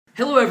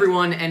Hello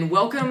everyone, and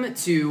welcome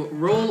to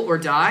Roll or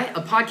Die,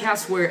 a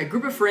podcast where a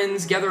group of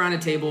friends gather around a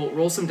table,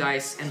 roll some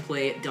dice, and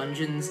play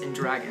Dungeons &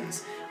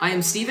 Dragons. I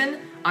am Steven,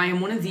 I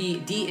am one of the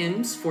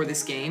DMs for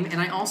this game,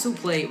 and I also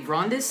play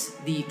Vrondis,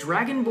 the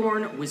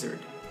Dragonborn Wizard.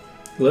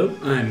 Hello,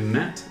 I'm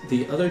Matt,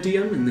 the other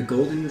DM in the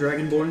Golden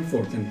Dragonborn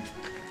Fortune.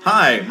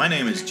 Hi, my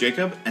name is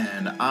Jacob,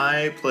 and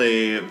I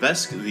play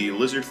Vesk, the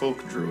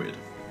Lizardfolk Druid.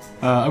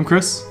 I'm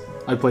Chris.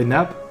 I play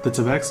Nap, the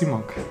Tabaxi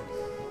Monk.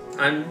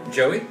 I'm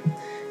Joey,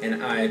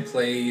 and I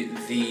play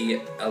the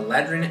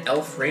Eladrin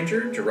Elf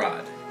Ranger,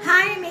 Gerard.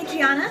 Hi, I'm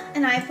Adriana,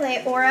 and I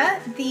play Aura,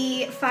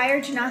 the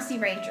Fire Genasi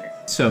Ranger.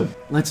 So,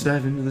 let's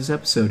dive into this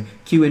episode.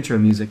 Cue intro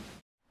music.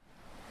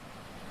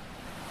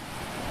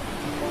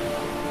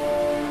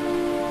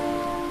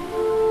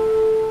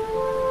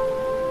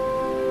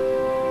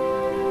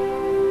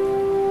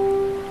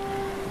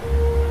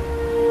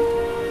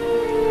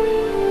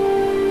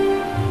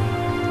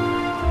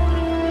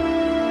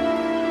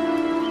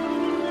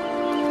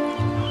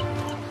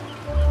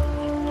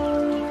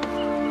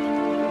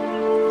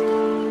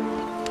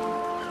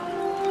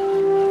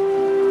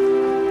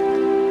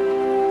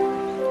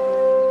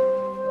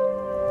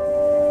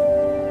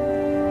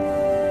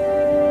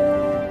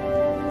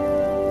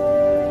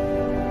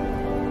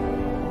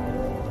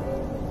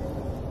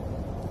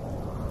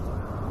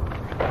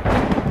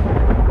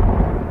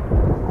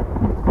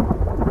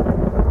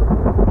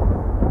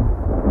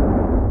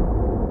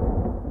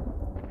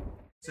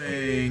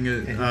 Saying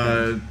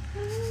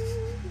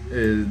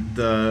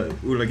the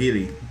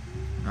Ulagiri,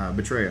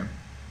 Betrayer.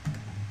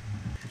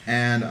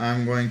 And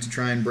I'm going to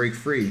try and break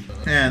free,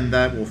 and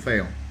that will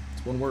fail.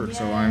 It's one word,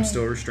 so I'm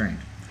still restrained.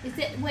 Is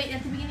it? Wait,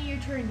 at the beginning of your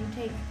turn, you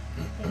take.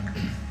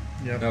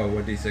 Yep. Oh,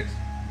 what D6?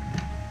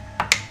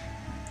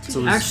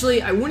 So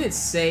actually, I wouldn't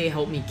say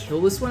help me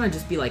kill this one, I'd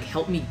just be like,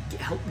 help me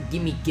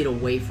get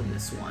away from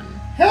this one.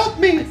 Help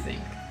me! I think.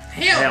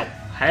 Help!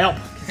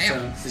 So,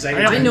 is that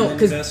I know,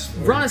 because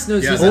Vronis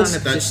knows he's not in a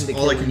position that's to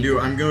kill all I can do.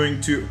 anyone. I'm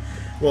going to...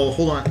 Well,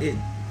 hold on.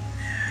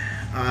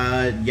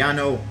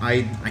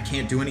 I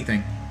can't do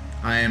anything.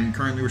 I am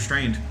currently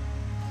restrained.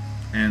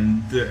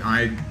 And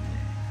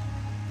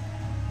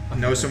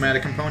no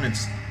somatic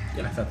components.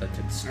 Yeah, I thought that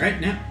did. Alright,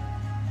 now.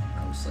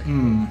 I was like,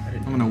 I'm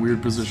in a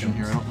weird position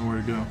here. I don't know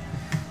where to go.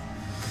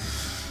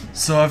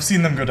 So I've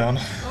seen them go down.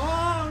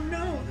 Oh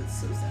no, that's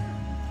so sad.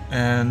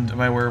 And am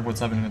I aware of what's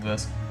happening with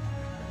Vesk?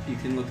 You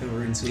can look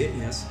over and see it,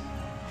 yes.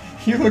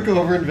 You look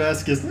over and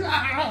Vesk is... Pretty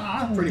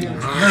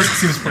much.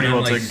 Vesk seems pretty And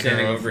I'm, well like, taken care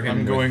standing of. over him I'm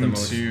with going the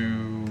most-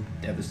 to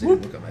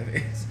Devastated look on my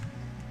face.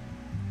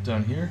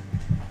 down here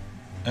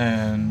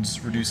and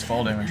reduce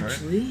fall damage, right?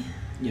 Actually,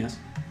 Yes.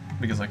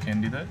 Because I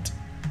can do that.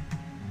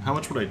 How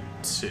much would I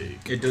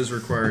take? It does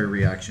require a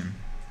reaction.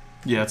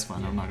 Yeah, it's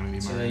fine. I'm not going to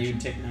need my So reaction.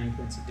 you take 9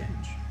 points of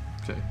damage.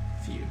 Okay.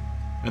 For you.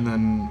 And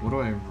then what do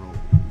I roll?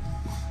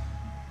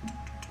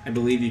 I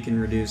believe you can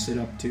reduce it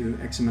up to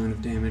X amount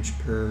of damage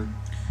per...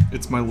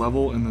 It's my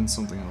level and then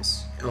something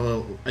else.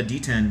 A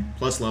D10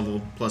 plus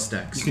level plus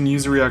dex. You can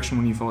use a reaction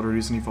when you fall to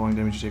reduce any falling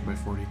damage you take by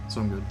 40,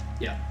 so I'm good.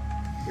 Yeah,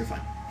 you're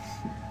fine.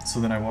 So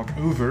then I walk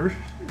over,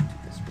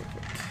 This real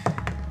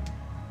quick.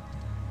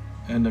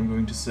 and I'm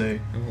going to say,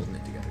 I'm holding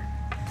it together.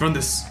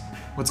 Vrondis,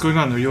 what's going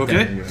on? Are you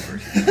okay? Yeah, you go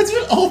first. That's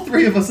what all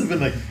three of us have been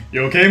like.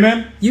 You okay,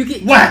 man? you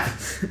can. Whack!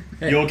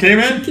 You okay,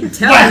 man? You can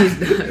tell he's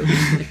not.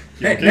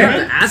 You okay, have to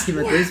man? ask him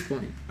at this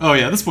point. Oh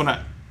yeah, this one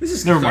This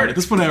is never mind. At cathartic.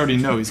 this point I already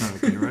know he's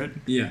not okay, right?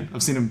 Yeah.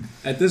 I've seen him.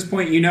 At this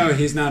point, you know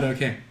he's not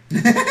okay.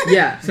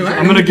 Yeah, so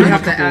I'm gonna give him a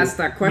have couple. to ask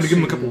that I'm gonna question. give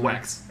him a couple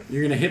whacks.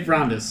 You're gonna hit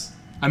Vrondis.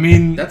 I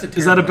mean, That's a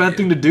is that a terrible bad idea.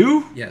 thing to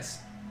do? Yes.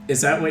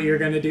 Is that what you're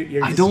gonna do?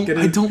 You're I just don't.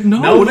 Gonna... I don't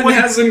know. No What one do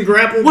I- has him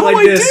grappled what do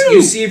like I this. do?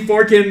 You see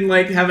Forkin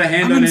like have a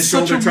hand I'm on in his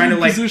such shoulder, a trying to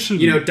weird like,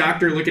 position.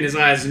 doctor look in his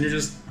eyes, and you're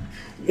just.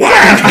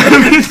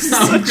 I'm in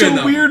such good a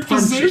enough. weird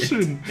Punch it.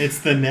 position. It's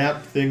the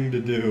nap thing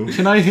to do.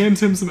 Can I hand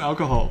him some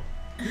alcohol?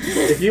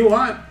 If you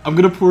want, I'm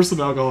gonna pour some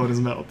alcohol in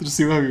his mouth to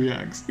see how he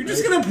reacts. you're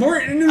just gonna pour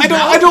it in his I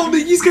mouth. don't.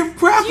 He's getting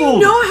grappled. Do you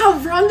know how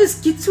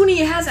Vrondis gets when he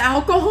has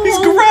alcohol? He's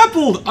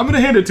grappled. I'm gonna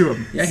hand it to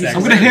him. Yeah, he's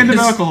I'm gonna hand him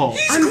alcohol.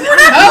 I'm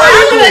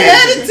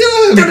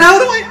Then how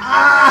do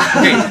I?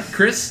 Okay,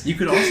 Chris, you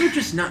could also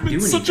just not do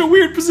It's anything. such a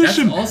weird That's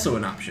position. also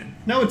an option.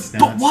 No, it's not.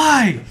 But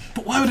why?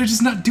 But why would I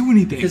just not do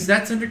anything? Because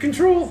that's under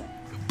control.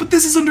 But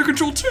this is under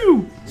control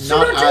too.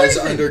 Not as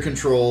under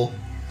control.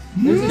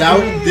 Now,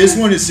 this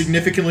one is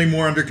significantly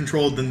more under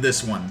control than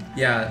this one.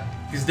 Yeah,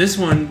 because this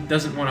one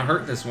doesn't want to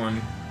hurt this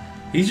one.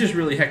 He's just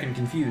really heckin'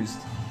 confused.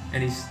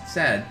 And he's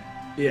sad.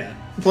 Yeah.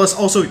 Plus,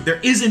 also, there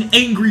is an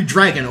angry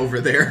dragon over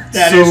there.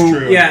 That is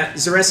true. Yeah,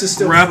 Zeres is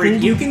still Grappled?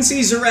 freaking. You can see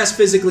Zeres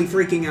physically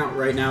freaking out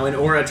right now, and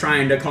Aura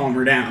trying to calm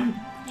her down.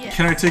 Yeah.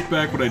 Can I take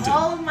back what I did?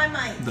 All of my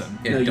might. Then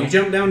Yeah, No, you don't-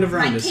 jump down to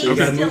My Vrondis, cape so you is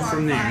gotta still move from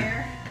on there.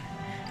 fire.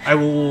 I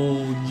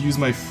will use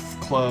my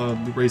claw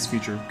raise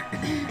feature.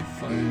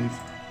 5.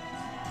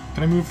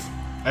 Can I move?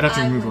 I'd have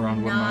to I move would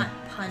around, wouldn't I? not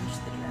punch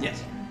the dragon.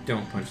 Yes.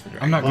 Don't punch the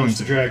dragon. I'm not going Punch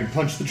the to. dragon.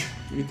 Punch the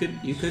dragon.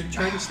 You could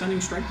try to stunning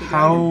strike the dragon.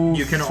 How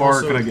You can far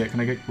also- can I get? Can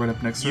I get right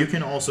up next to You it?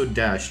 can also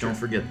dash. Don't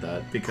forget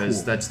that because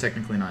Cool. that's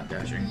technically not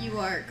dashing. You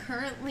are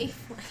currently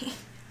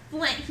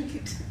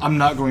flanked. I'm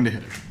not going to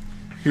hit it.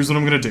 Here's what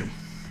I'm going to do.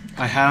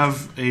 I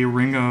have a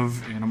ring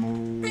of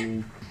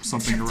animal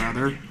something or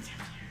rather.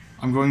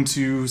 I'm going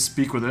to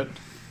speak with it.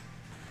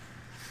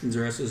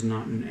 Zeres is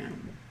not an animal.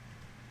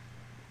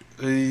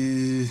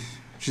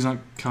 She's not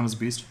count as a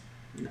beast.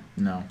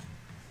 No.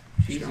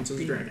 She counts as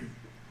a dragon.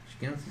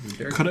 She counts as a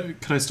dragon.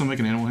 Could I still make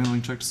an animal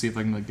handling check to see if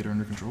I can like get her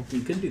under control?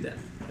 You could do that.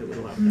 I would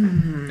allow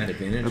that. At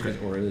advantage, Okay.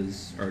 because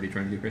Aura's already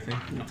trying to do her thing.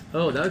 No,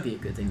 Oh, that would be a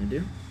good thing to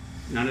do.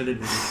 not at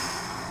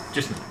advantage.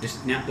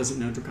 Just Nat doesn't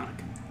know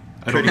Draconic.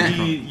 I don't Could know.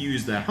 he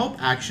use the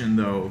help action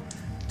though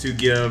to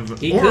give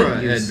He Aura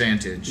could use-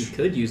 advantage? You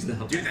could use the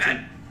help.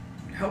 action.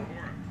 help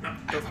Aura.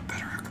 I have a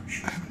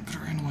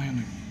better animal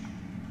handling.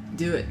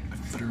 Do it. I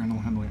have better animal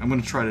handling. I'm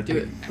going to try to Do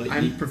it. But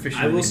I'm you-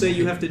 proficient I will in- say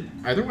you have to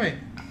Either way,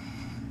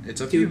 it's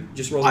up to you.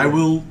 just roll. I the-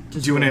 will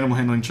Just do an roll. animal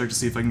handling check to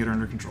see if I can get her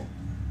under control.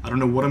 I don't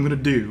know what I'm going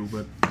to do,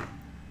 but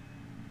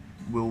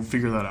we'll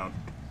figure that out.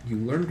 You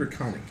learn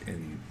Draconic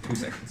in 2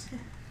 seconds.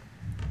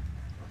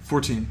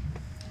 14.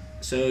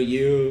 So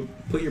you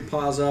put your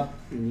paws up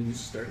and you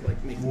start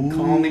like making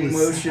calming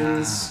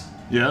motions,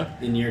 Yeah?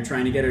 and you're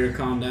trying to get her to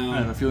calm I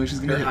have down. a feeling she's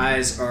going to Her hit me.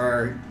 eyes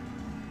are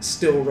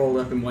still rolled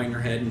up and white in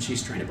her head, and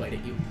she's trying to bite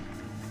at you.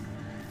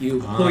 You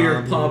pull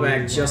your paw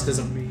back just as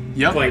a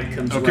Yep. bite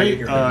comes right at Okay,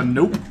 your head.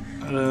 nope.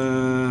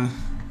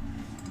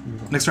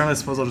 Next round, I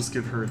suppose I'll just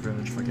give her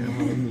advantage if I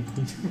can.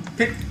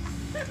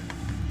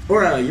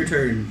 Aura, your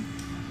turn.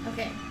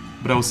 Okay.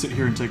 But I will sit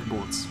here and take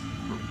bullets.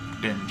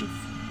 Or damage if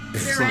The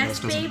someone else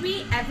rest, doesn't.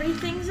 baby,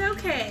 everything's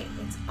okay.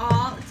 It's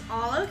all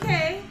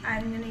okay.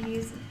 I'm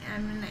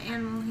gonna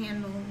animal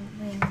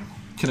handling.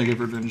 Can I give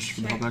her advantage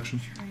for the help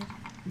action?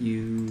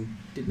 You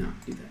did not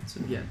do that, so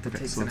Yeah, that Okay,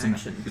 takes so an that's an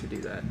action to do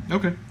that.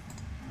 Okay.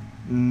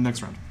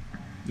 Next round.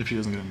 If she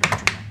doesn't get under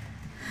control.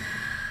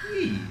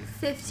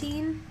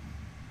 15.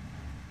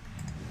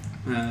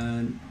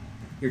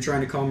 You're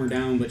trying to calm her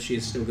down, but she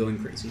is still going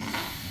crazy.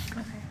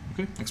 Okay.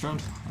 Okay, next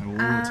round. I will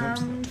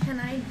attempt.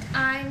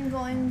 I'm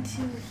going to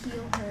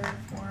heal her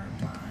for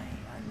my.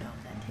 No,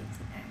 that takes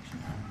an action.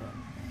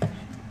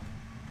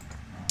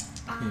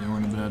 Yeah, we're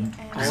in a bad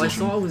All I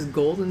saw was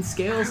golden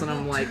scales, and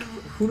I'm like,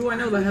 who do I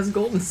know that has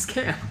golden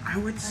scale? I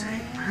would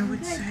say,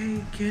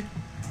 get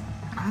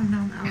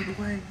Omnom out of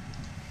the way.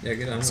 Yeah,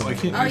 get on. So I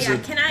can't Oh use yeah,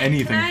 it- can I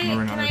anything can I from the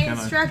ring can on I her, can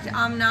I? instruct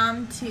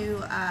Omnom to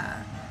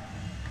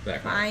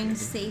Back find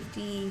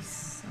safety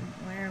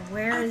somewhere?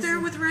 Where is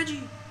with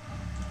Reggie.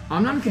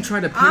 Omnom could try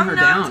to pin her Omnom's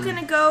down.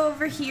 gonna go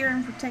over here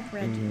and protect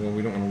Reggie. Well,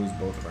 we don't want to lose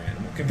both of our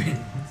animal companions.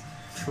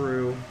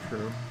 True,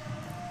 true.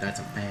 That's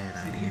a bad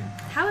idea.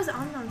 How is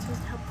Omnom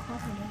supposed to help calm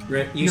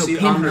her down? You No, see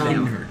pin her Omnom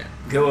down. Her down.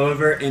 go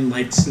over and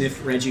like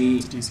sniff Reggie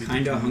DC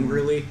kind of 15.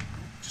 hungrily,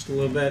 just a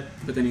little bit,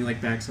 but then he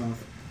like backs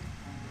off.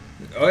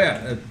 Oh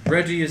yeah,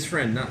 Reggie is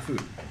friend, not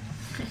food.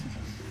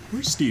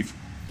 Where's Steve?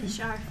 Is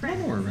our friend?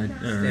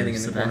 Standing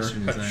in the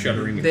corner,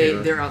 shuddering in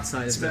terror. They're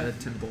outside of the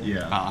temple.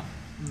 Yeah. Ah.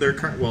 They're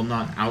well,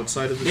 not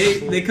outside of the They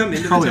temple. they come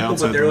into Probably the temple,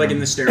 outside but they're the like room. in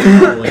the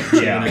stairwell, like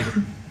Yeah.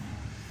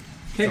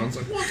 Okay, Sounds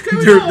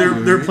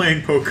like They're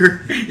playing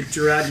poker.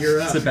 Gerard, you're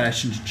up.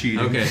 Sebastian's cheating.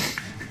 okay.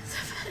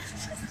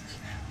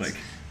 Like,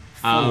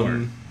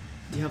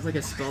 Do you have like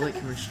a spell that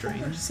can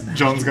restrain?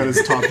 John's got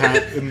his top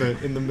hat in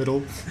the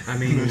middle. I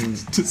mean,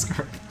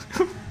 Describe.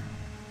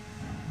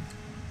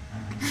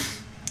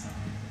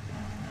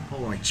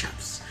 Holy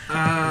chaps.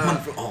 uh,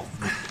 One for all.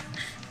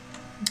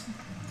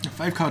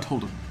 5-card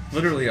holder.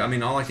 literally, I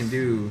mean, all I can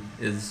do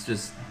is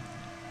just.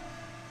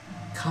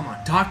 Come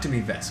on, talk to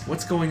me, Vesk.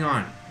 What's going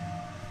on?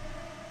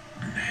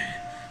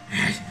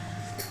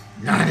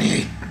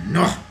 Nani,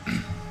 no.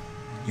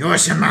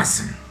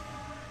 Yoshimasa.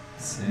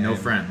 No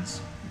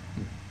friends.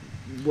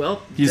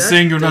 Well, He's that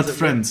saying you're not doesn't-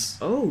 friends.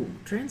 Oh,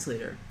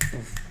 translator.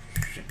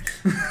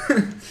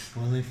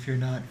 well, if you're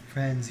not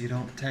friends, you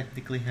don't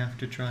technically have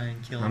to try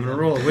and kill I'm them.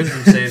 gonna roll a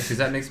wisdom save because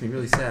that makes me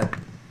really sad.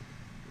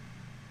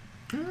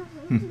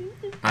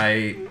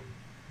 I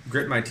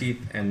grit my teeth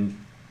and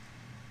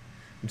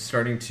I'm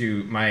starting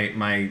to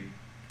my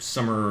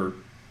summer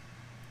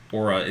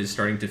aura is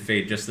starting to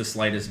fade just the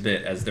slightest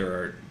bit as there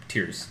are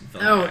tears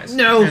filling my Oh eyes.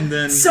 no! And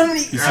then So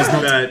many.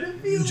 after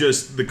that,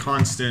 just the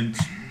constant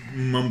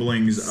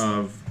mumblings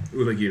of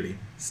Ulagiri.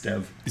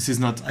 Stev. This is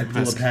not I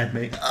pull a Vesk.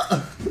 Padme.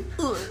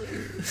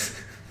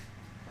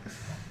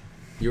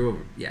 You're over,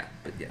 yeah,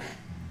 but yeah.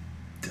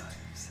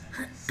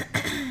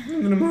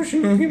 I'm an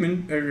emotional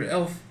human or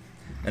elf,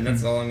 and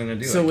that's all I'm gonna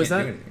do. So I was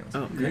can't that? do anything else.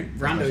 Oh, Okay, okay.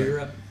 Rondo, you're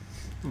up.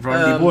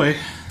 Rocky boy.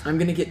 I'm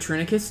gonna get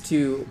Trinicus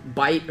to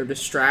bite or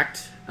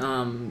distract.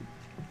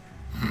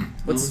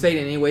 What's his fate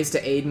in any ways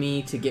to aid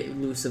me to get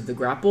loose of the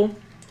grapple?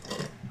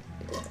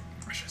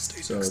 I should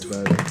stay So next to it.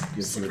 that gives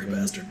you Slippery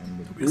advantage bastard. on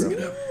the Hope he doesn't get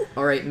grapple. out.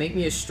 All right, make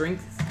me a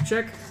strength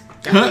check.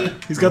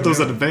 He's got those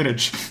at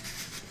advantage.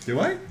 Do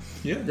I?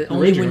 Yeah.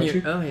 Only raging, when aren't you're.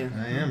 you? Oh yeah.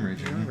 I am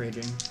raging. You're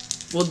raging.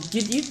 Well,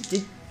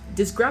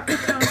 Does grapple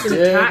count as an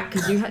Yeah. attack?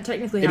 Because you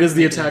technically have It is to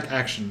the make an attack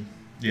action,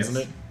 Yes.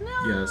 isn't it?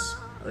 Yes.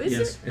 Is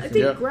Yes. it? I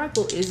think Yeah.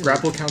 grapple is.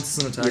 Grapple counts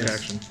as an attack Yes.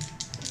 action.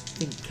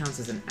 I think it counts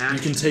as an action.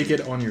 You can take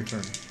it on your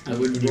turn. I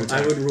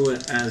would rule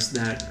it as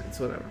that. It's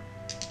whatever.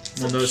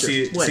 Well, no. Sure,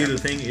 See, whatever. the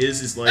thing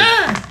is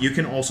like you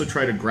can also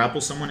try to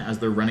grapple someone as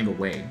they're running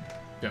away.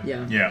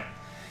 Yeah. Yeah.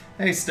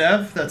 Hey,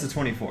 Steph, that's a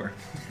 24.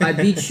 I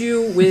beat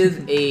you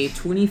with a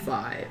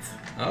 25.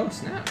 Oh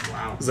snap!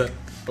 Wow. Is that?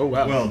 Oh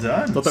wow. Well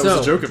done. I thought that was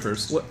So- a joke at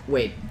first.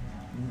 Wait,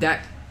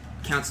 that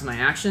counts as my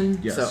action?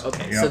 Yes. So,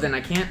 okay, Yeah. so then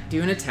I can't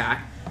do an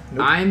attack.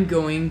 Nope. I'm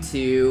going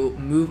to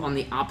move on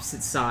the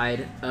opposite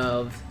side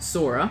of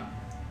Sora.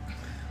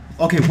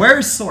 Okay, where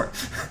is Sora?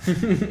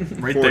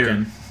 Right Forkin.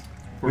 there.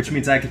 Which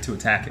means I get to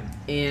attack him.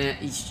 And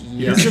He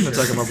yeah, does give sure. an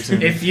attack of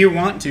opportunity. If you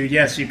want to,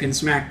 yes, you can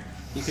smack.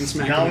 You can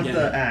smack Not him with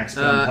again. the axe,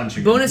 but I'm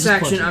punching bonus him.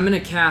 action, punch I'm gonna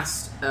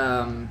cast.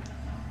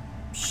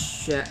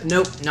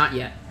 Nope, not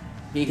yet.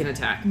 You can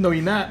attack. No,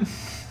 you're not.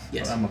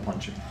 Yes. But I'm a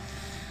puncher.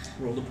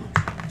 Roll the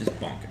punch. Just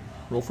bonk it.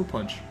 Roll for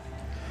punch.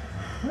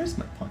 Where's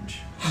my punch?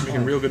 Make a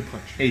real good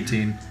punch.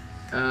 18.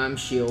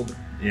 Shield.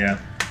 Yeah.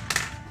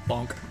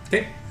 Bonk.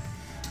 Okay.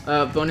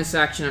 Bonus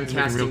action, I'm Make a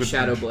real casting good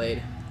Shadow punch.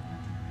 Blade.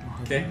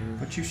 Okay.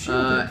 But you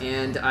shielded.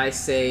 And I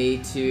say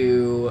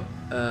to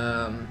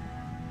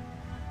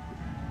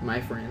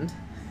my friend,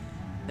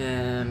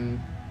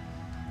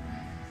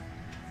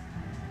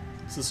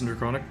 Is this in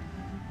Draconic?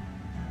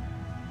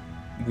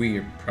 We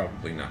are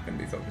probably not going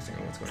to be focusing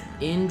on what's going on.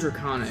 in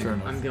Draconic, Fair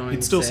enough. I'm going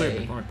You'd still to say say,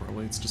 Draconic,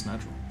 probably. It's just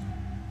natural.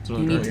 So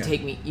you need to yeah.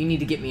 take me. You need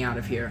to get me out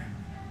of here.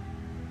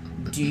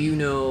 Do you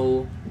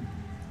know?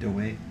 Do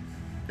wait.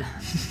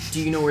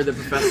 Do you know where the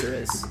professor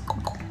is?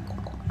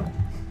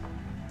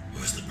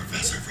 Who's the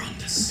professor from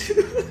this?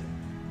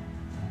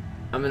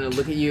 I'm gonna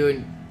look at you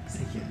and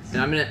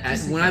I'm gonna.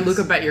 When I look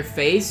up at your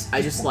face,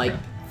 I just like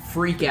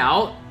freak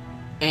out,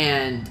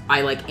 and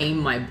I like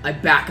I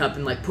back up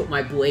and like put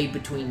my blade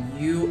between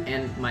you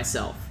and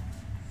myself.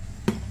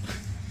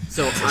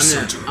 So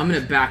I'm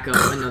gonna back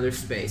up another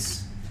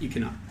space. You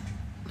cannot.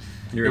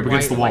 You're Up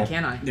against the wall. Why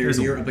can't I?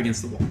 You're up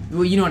against the wall.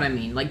 Well, you know what I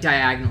mean, like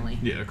diagonally.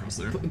 Yeah, across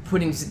there.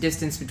 Putting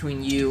distance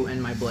between you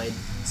and my blade.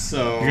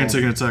 So. You're gonna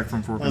take an attack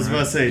from Forkin, I was about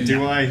to say,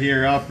 do I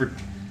hear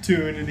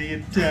opportunity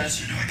attack?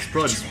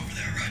 Probably just,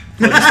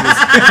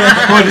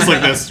 probably just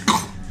like this.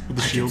 With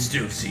the shield.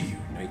 still see you.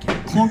 No, you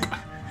can't. Clunk.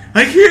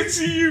 I can't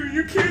see you.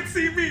 You can't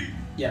see me.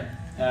 Yeah.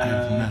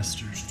 I've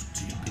mastered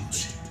the ability.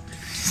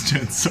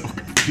 Stand so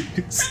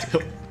completely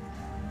still.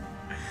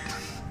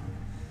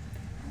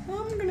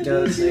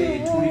 Does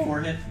a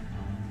 24 hit?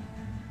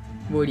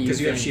 What do you?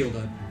 Because you have think? shield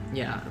up.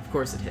 Yeah, of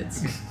course it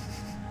hits.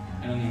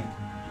 I don't know.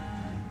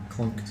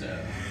 Clunk. So,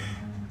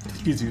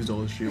 He's used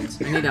all his shields.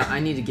 I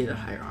need to get a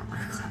higher armor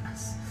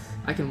class.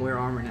 I can wear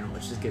armor now,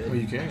 which is good. Oh,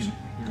 you can. Yeah.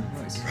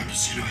 Nice.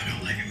 just, I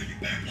don't like it when you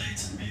bear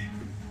blades me.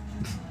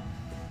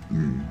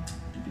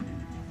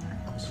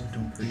 Also,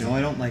 don't forget. No, I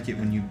don't like it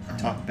when you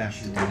talk back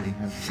to the lady.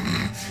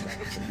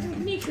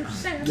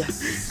 Yes.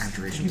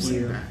 Saturation Thank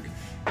you.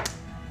 back.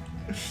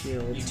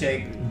 Shield. You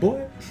take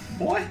Boy.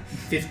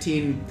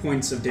 15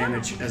 points of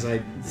damage as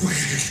I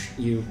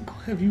you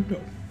Have you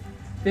known?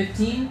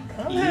 15.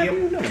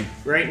 yep,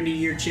 right into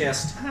your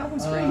chest. I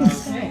was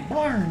raised in a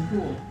barn.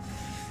 Cool.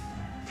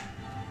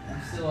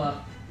 I'm still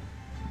up.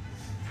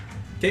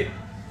 Okay.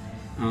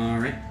 All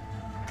right.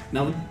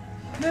 Melvin.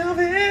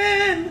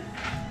 Melvin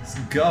is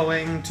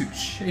going to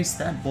chase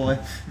that boy.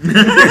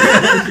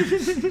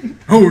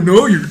 Oh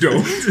no, you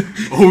don't.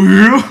 Oh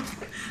yeah?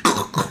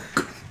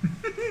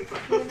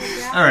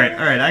 All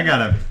right. I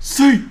gotta.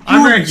 Say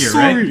I'm you're right here,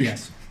 sorry. right?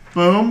 Yes.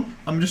 Boom.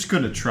 I'm just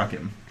gonna truck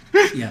him.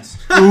 Yes.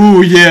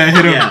 Ooh yeah,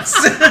 hit him. Yes.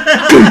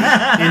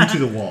 Into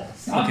the wall.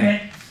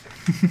 Okay.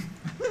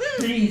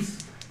 Please.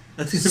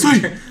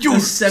 Say you're A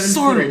 7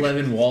 sorry. foot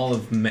 11 wall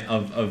of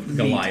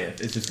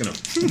Goliath is just gonna.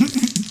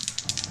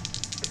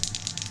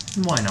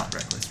 Why not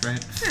reckless,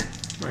 right?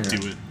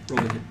 Do it.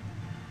 Roll it.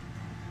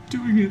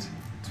 Doing it.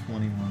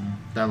 21.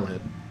 That'll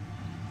hit.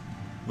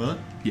 Will it?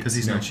 Because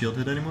he's No. not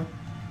shielded anymore.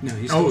 No,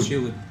 he's Oh. still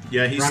shielded.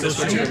 Yeah, he's Ronda's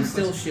still still I'm shielded.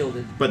 still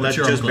shielded. But What's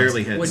that your just armor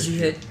barely class? hits. What'd you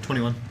hit?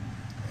 21.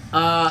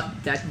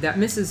 That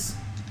misses.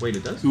 Wait,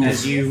 it does? Ooh.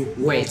 As you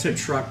roll Wait. to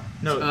truck.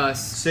 No,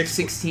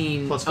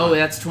 16 plus Oh, 5.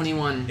 that's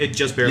 21. it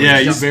just barely Yeah,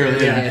 hits. you Just barely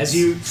barely hit. hit. As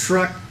you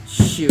truck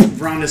Shoot.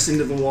 Rondus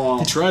into the wall,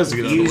 He tries to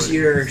get out of the use way.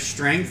 your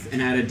strength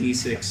and add a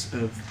d6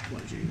 of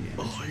bludgeoning damage.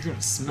 Oh, you're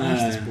gonna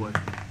smash this boy.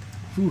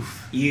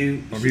 Oof.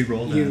 You I'll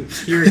re-roll you that.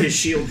 hear his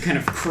shield kind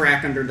of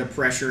crack under the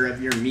pressure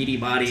of your meaty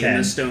body in 10.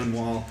 the stone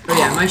wall. Oh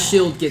yeah, my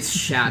shield gets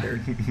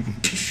shattered.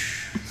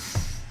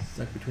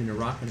 Stuck between a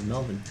rock and a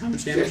Melvin. How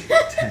much damage?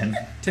 10.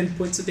 10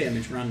 points of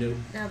damage, Rondo.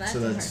 Now that's So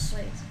a hard that's-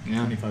 place. Yeah.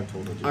 25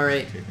 total. Just All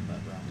right. taking that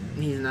round.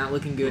 He's not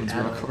looking good That's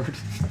at rock all. hard.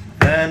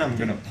 Then I'm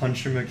gonna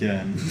punch him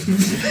again. Go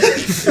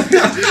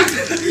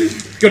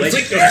to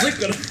sleep, go to sleep,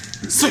 go to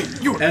Say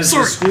you're As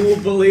sorry. the school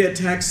bully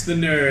attacks the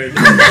nerd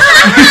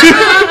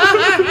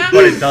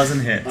But it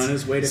doesn't hit. on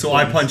his way to So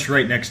I class. punch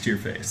right next to your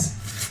face.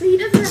 But he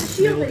doesn't have a Maybe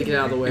shield. we'll get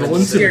out of the way. Roll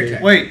Let's see.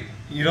 intimidate. Wait,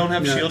 You don't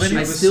have No, shield she anymore?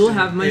 I was still still-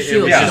 have my it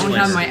shield. was I just don't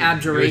have flavor. my It was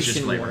just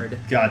abjuration flavor. ward.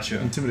 Gotcha.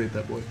 Intimidate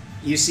that boy.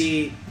 You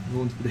see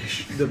Roll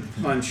intimidation. the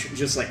punch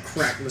just like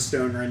crack the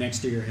stone right next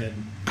to your head.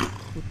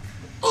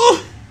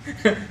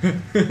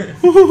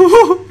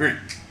 Alright.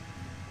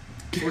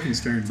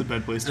 Orkin's turn. It's a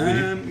bad place to be.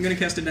 I'm gonna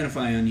cast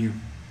Identify on you.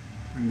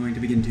 I'm going to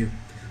begin to.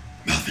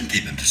 Melvin,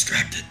 keep him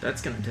distracted.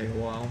 That's gonna take a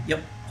while.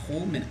 Yep,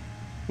 whole minute.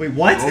 Wait,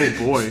 what? Oh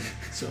boy.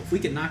 So if we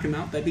could knock him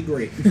out, that'd be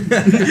great.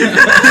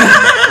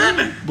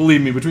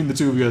 Believe me, between the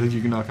two of you, I think you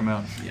can knock him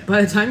out.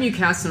 By the time you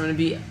cast him, I'm gonna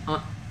be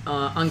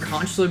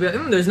unconsciously be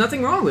like, there's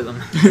nothing wrong with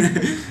him.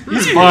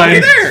 He's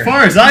fine. As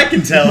far as I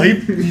can tell,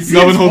 he's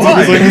Melvin holds up.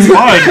 He's like, he's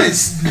fine.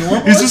 It's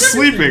normal. He's just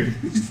sleeping.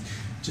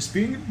 Just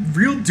being a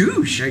real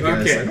douche, I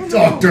guess. Okay. I don't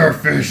know. Dr.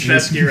 Fish.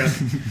 Veskira.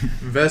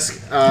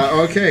 Vesk.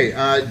 Okay.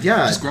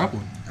 Yeah. Just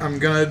grappling. I'm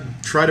gonna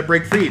try to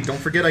break free. Don't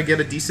forget, I get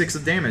a D6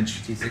 of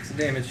damage. D6 of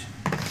damage.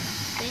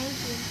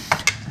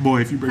 Thank you.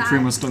 Boy, if you break free,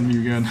 I'm gonna stun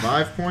you again.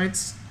 5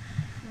 points.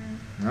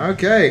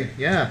 Okay.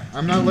 Yeah.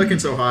 I'm not looking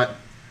so hot.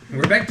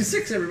 We're back to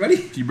 6, everybody.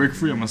 If you break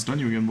free, I'm gonna stun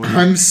you again, boy.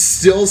 I'm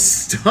still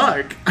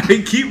stuck.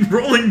 I keep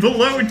rolling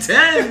below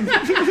 10.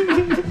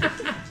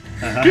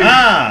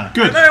 Aha!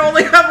 Good. And I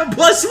only have a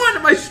 +1 to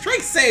my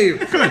strength save.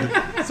 Good.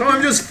 So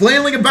I'm just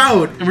flailing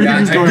about,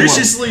 Everything's Yeah, going well.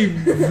 viciously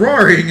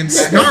roaring and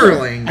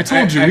snarling. I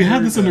told you, I we had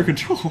heard this under that.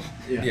 control.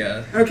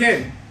 Yeah.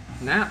 Okay.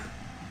 Nap.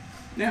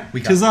 Yeah.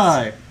 We got Tis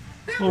I.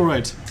 All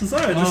right. Tis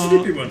I, the Uh,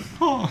 sleepy one.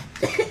 Oh.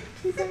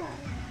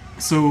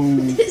 So,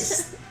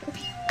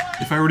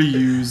 if I were to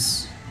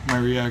use my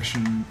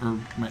reaction or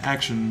my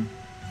action,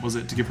 was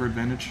it to give her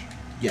advantage?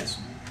 Yes.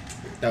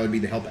 That would be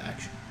the help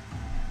action.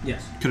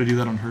 Yes. Could I do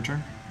that on her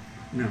turn?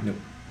 No. Nope.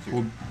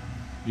 Hold.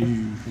 You.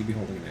 You'd be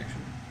holding an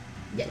action.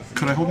 Yes.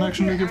 Could I hold an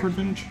action to give her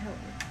advantage?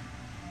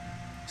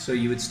 So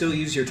you would still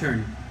use your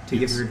turn to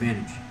give Yes. her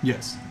advantage.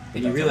 Yes.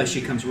 And you realize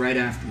she comes right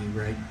after you,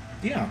 right?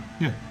 Yeah.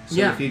 Yeah. So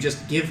Yeah. if you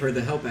just give her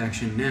the help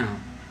action now,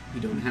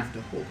 you don't have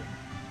to hold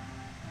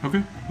her.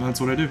 Okay.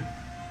 That's what I do.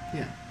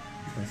 Yeah.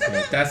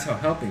 That's how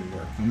helping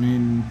works. I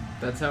mean,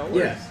 That's how it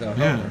works. Yeah. So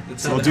yeah.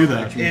 That's So how I'll the do help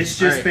that. action It's works.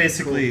 just Alright,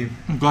 basically,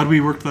 I'm glad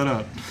we worked that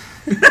out.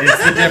 it's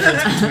the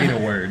difference between a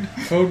word.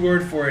 Code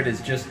word for it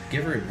is just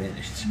give her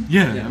advantage.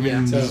 Yeah. Yeah. I mean,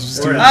 Yeah. So, just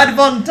or- do it.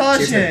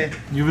 Advantage!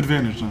 You have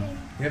advantage now.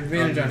 You have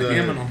advantage on The-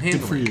 animal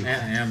Good for handling. you.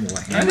 Animal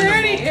Are there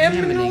any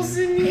aminals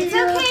in here? It's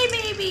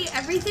okay, baby.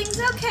 Everything's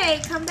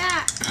okay. Come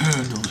back.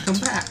 Handle it. Come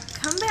back.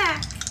 Come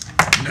back.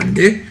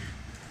 Nande?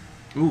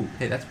 Ooh,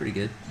 hey, that's pretty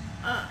good.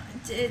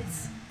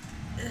 It's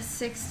a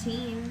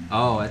 16.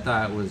 Oh, I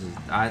thought it was.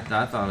 I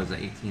thought it was an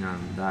 18 on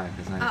the die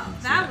because I. Oh,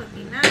 didn't see that would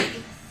be nice.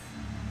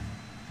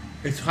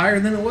 It's higher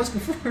than it was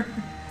before.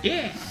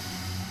 Yeah.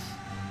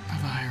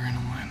 Have a higher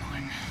animal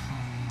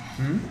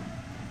handling.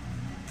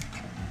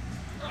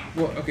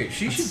 Well, okay,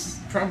 she should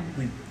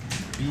probably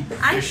be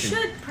proficient. I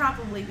should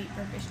probably be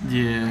proficient.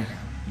 Yeah.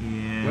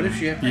 Yeah. What if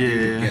she happened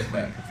to Yeah. get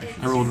that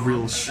proficiency? I rolled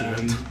real shit.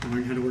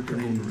 Learn how to work your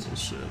hands. Real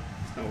shit.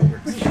 How it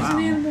works.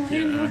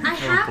 Yeah. I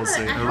have plus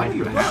a, eight. I I have like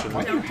a that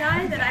book, shit. don't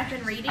I, that I've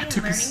been reading and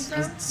Took learning a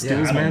from?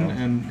 skills I don't man,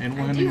 and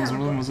animal I handling do was have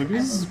one of them. I was like,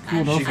 this is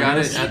cool She enough. got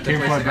it at the Came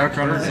from my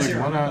background. I was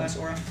like, why Class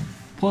not? aura?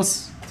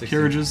 Plus, 16.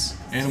 carriages,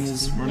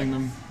 animals, running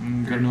them,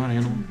 gotta know how to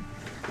handle them.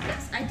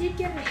 Yes, I did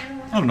get an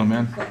animal I don't know,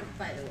 man. book,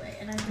 by the way,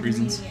 and I've been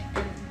Reasons. reading it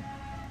and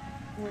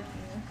working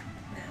with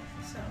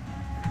that, so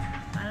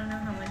I don't know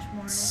how much more.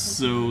 it'll take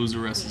So me.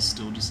 Zares is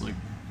still just like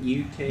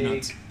You take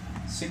nuts.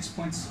 6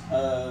 points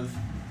of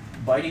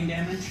biting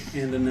damage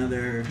and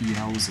another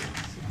Yowza.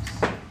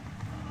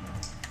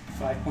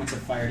 5 points of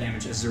fire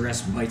damage as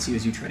Zares bites you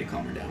as you try to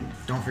calm her down.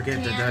 Don't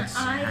forget that Can that's...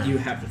 I, You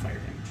have the fire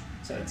damage,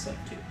 so it's like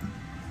 2.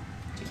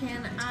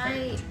 can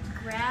I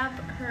grab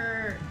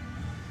her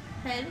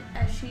head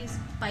as she's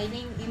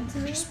biting into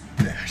me?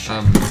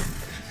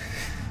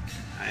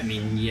 I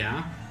mean,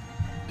 yeah.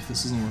 If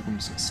this doesn't work, I'm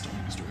just gonna stun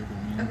this directly.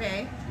 Man.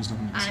 Okay. There's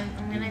nothing else.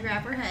 I'm gonna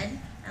grab her head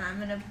and I'm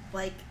gonna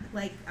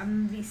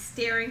I'm gonna be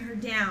staring her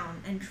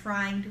down and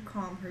trying to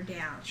calm her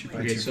down. Like,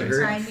 Okay, so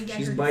trying to get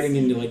she's her to biting see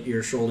into me. like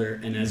your shoulder,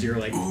 and as you're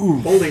like Ooh.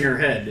 holding her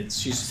head,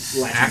 she's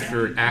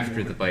latching down.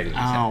 After the biting. is Ow.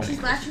 happening.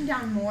 She's latching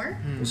down more.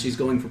 Well, she's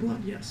going for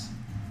blood. Yes.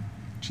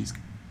 She's.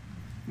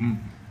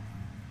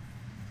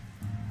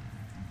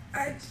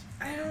 I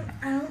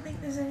don't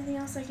think there's anything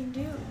else I can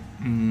do.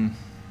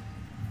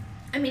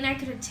 I mean, I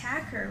could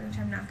attack her, which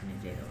I'm not gonna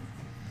do.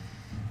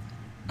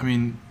 I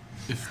mean,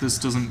 if this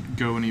doesn't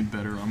go any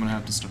better, I'm gonna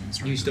have to stun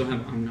this. You still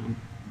have unknown.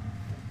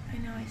 I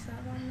know I still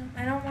have one.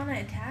 I don't want to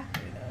attack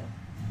her though.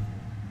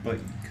 But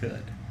you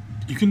could.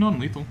 You can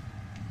non-lethal.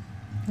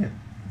 Yeah.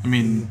 I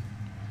mean,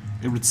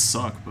 it would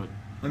suck, but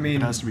I it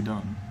mean, has to be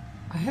done.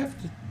 I have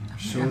to.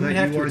 show I might that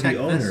have you to are attack the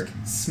owner. Fisk.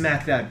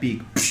 Smack that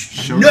beak.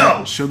 Show No!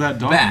 that, show that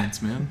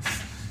dominance, man.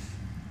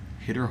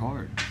 Hit her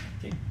hard.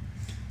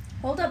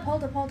 Hold up.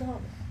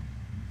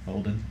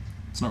 Holden.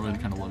 It's not really the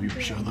kind of love you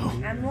would show, though.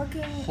 I'm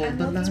looking. Hold I'm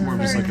the looking line. More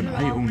just like for an you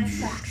I all own my you.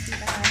 sexy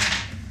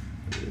guys.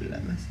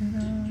 Let me see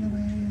all the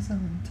ways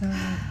on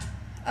time.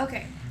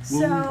 Okay, Whoa,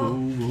 so whoa,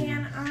 whoa.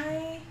 can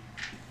I?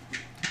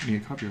 You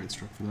get copyright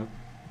struck for that.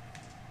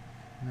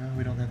 No,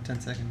 we don't have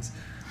 10 seconds.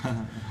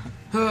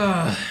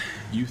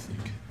 You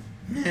think.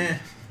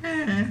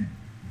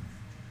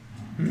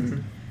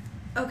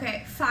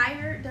 Okay,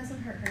 fire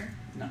doesn't hurt her.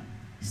 No.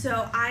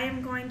 So I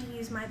am going to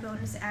use my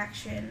bonus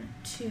action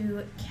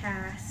to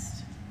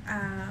cast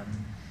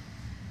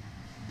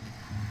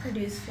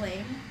Produce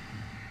Flame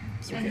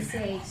and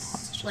say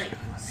like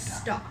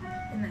stop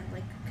in that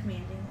like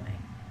commanding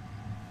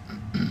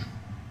way.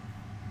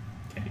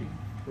 Okay.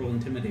 Roll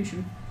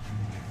intimidation.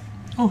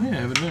 Oh, hey,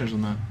 I have advantage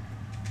on that.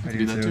 I can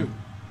do that too.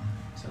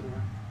 So do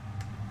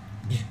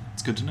I.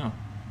 It's good to know.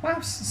 Wow,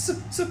 so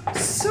do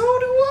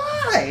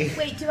I!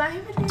 Wait, do I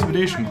have advantage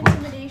Intimidation on club.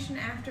 intimidation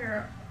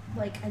after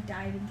like I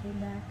died and came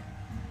back?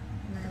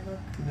 And I look.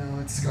 No,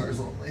 it's scars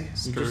only.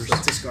 Scars.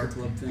 That's a Scar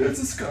Club thing. It's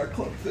a scar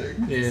club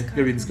thing. Yeah,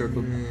 gotta be in the Scar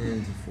Club.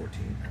 It's a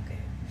 14. Okay.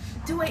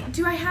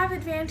 Do I have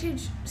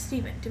advantage,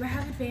 Steven? Do I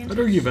have advantage? I'd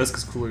argue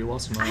Veska's cooler. You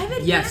lost him. I have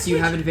advantage. Yes, you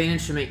have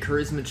advantage to make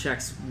charisma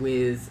checks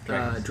with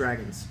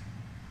dragons.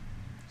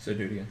 So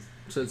do it again.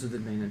 So it's with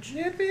advantage.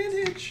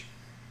 Advantage.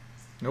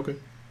 Okay.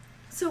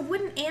 So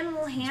wouldn't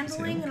animal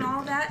handling and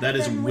all that? That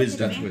is then with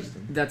wisdom. That's advantage?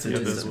 wisdom. That's a Yeah,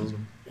 wisdom. that's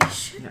wisdom. It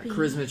should Yeah, be.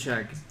 charisma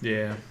check.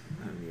 Yeah.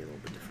 That would be a little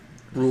bit different.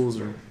 Rules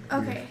are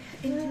Okay,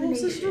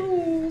 intimidation.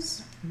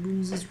 rules.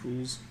 Rules is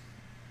rules.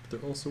 But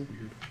they're also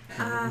weird.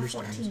 I don't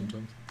understand 14.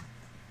 sometimes.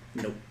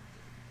 Nope.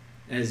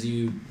 As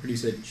you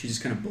produce it, she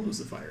just kind of blows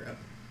the fire up.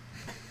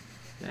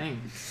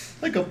 Dang.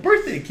 Like a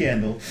birthday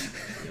candle.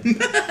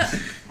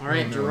 All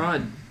right, Oh, no.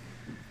 Gerard.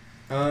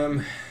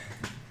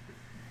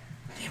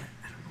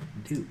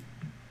 Dude.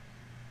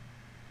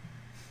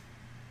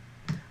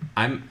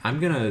 I'm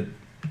gonna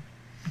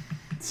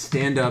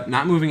stand up,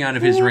 not moving out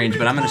of his range,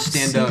 but I'm gonna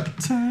stand up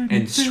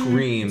and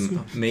scream,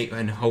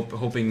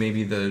 hoping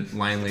maybe the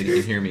lion lady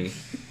can hear me.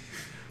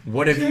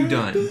 What have you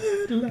done?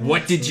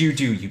 What did you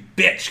do, you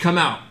bitch? Come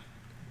out!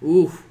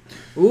 Ooh.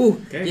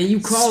 Ooh. Okay. Yeah, you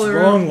call her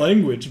Strong out.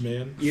 language,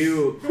 man.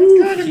 You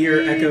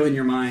hear echo in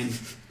your mind.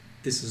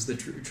 This is the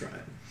true trial.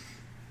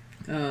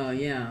 Oh,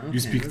 yeah. Okay, You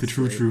speak the that's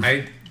true great. truth.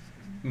 I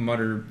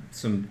mutter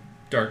some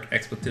dark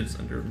expletives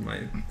under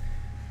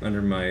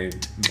my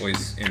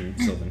voice in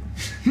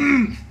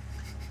Sylvan.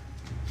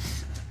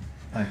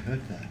 I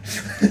heard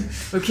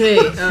that. Okay,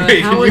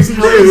 Wait, how we is can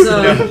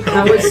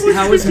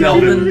how is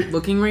Melvin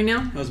looking right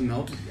now? How's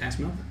Mel? Ask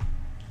Mel.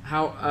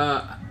 How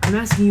I'm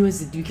asking you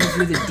as because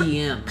you're the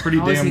DM. Pretty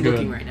How is damn he good.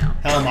 looking right now?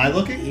 How am I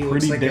looking? He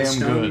looks Pretty like a damn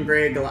stone good.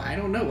 gray. I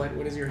don't know what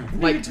is your health.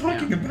 What are you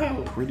talking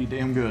about? Pretty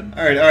damn good.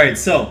 Alright,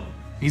 so.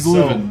 He's so,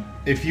 living.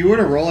 if you were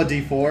to roll a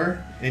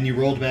d4 and you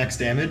rolled max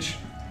damage,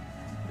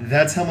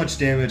 that's how much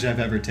damage I've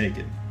ever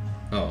taken.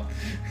 Oh,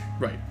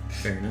 Right.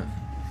 fair enough.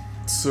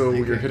 So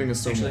you're hitting a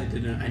stone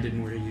Actually, wall. I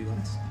didn't order you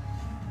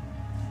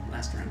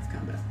last round of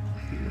combat.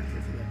 You weren't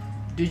here for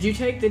that. Did you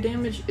take the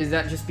damage? Is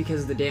that just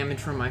because of the damage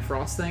from my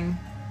frost thing?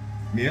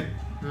 Yeah.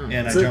 Oh.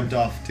 And I So- jumped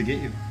off to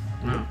get you.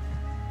 Wow.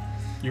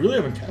 You really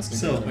haven't cast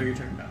So- anything. What you're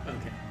talking about?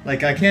 Okay.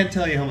 Like, I can't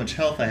tell you how much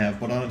health I have,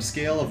 but on a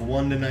scale of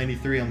 1 to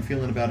 93, I'm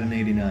feeling about an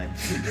 89.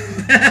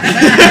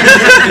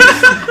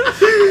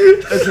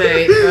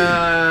 Okay,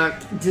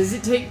 does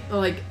it take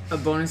like a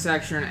bonus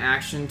action or an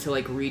action to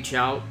like reach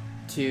out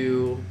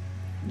to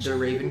the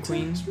Raven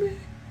Queen?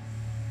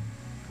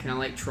 Can I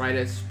like try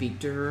to speak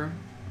to her?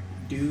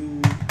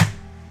 Do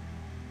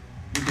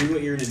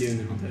what you're gonna do, and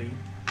then I'll tell you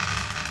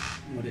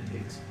what it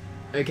takes.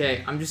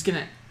 Okay, I'm just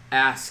gonna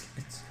ask,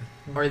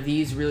 are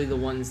these really the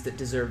ones that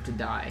deserve to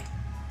die?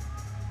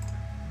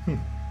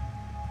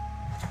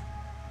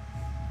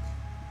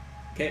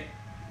 Okay.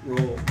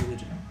 Roll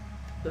religion.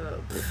 Oh,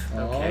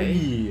 Okay.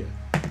 yeah.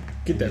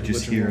 Get that You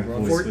just religion hear a roll,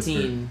 voice. Robert.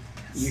 14.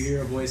 You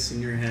hear a voice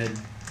in your head.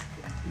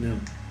 No.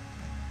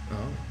 Oh.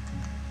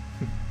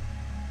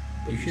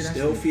 But you should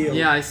still feel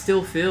Yeah, I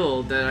still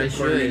feel that I the should.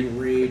 burning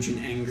rage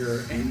and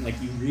anger, and like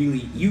you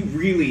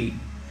really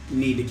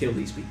need to kill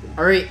these people.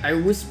 Alright, I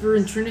whisper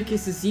in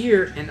Trinicus's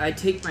ear, and I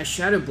take my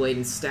shadow blade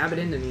and stab it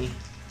into me.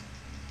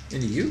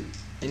 Into you?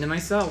 Into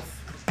myself.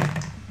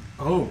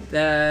 Oh,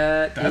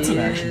 That That's an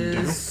action,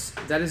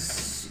 that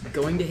is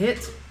going to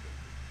hit.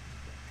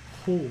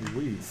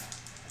 holy.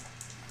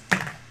 I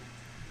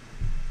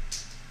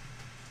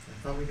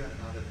thought we got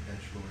out of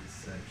Edgelord's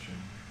section.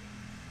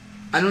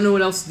 I don't know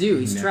what else to do.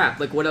 He's No. trapped.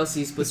 Like, what else is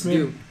he supposed This to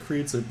man do?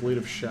 creates a blade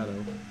of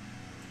shadow.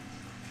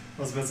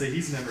 I was about to say,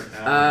 he's never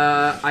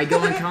out. I go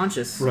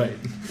unconscious. Right.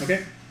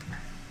 Okay.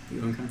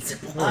 You unconscious.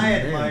 I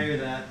admire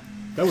that.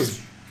 That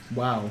was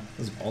wow. That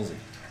was ballsy.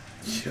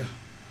 Yeah.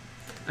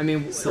 I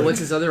mean, so what's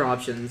his other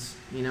options?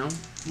 You know?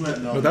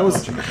 No, that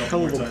was a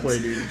hell of a play,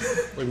 dude.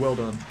 Like, well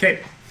done.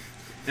 Okay.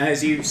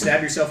 As you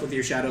stab yourself with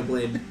your shadow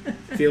blade,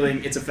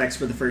 feeling its effects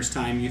for the first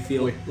time, you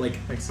feel like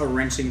a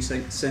wrenching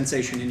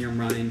sensation in your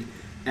mind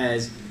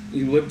as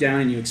you look down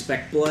and you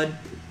expect blood,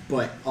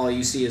 but all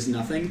you see is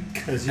nothing,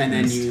 and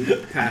then you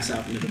pass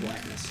out into the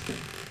blackness.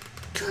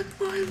 Cut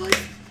my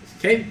life.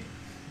 Okay.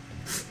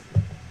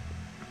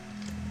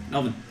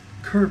 Melvin.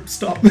 Curb,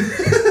 stop.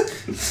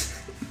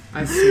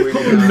 I swear to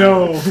God.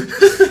 No.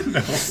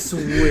 I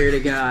swear to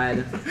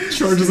God.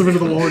 Charges him into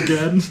the wall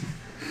again.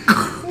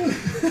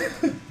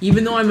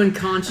 Even though I'm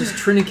unconscious,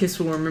 Trinicus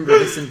will remember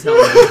this and tell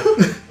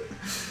me.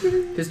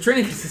 Because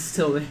Trinicus is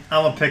still there.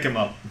 I'm gonna pick him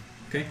up.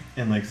 Okay.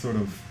 And like sort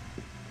of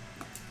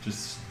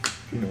just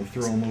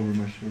throw him over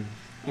my shoulder.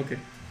 Okay.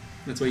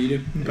 That's what you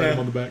do. Pat him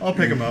on the back. I'll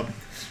pick him up.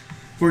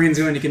 Forgan's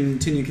going to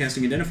continue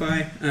casting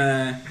Identify.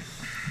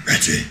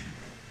 Reggie,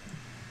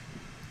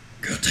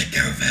 go take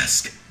care of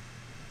Vesk.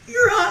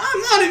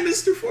 I'm on it,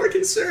 Mr.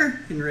 Forgan, sir.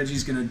 And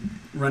Reggie's gonna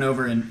run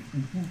over and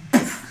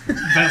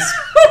Vesk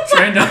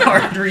trying to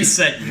hard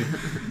reset you.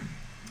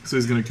 So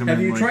he's gonna come Have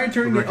in. you tried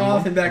turning it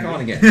off and back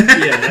on again?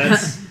 Yeah,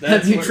 that's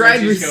Have you what tried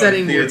Reggie's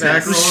resetting The your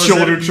attack Vesk? roll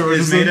Shoulder is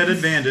charges made him. at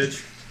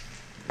advantage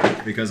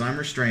because I'm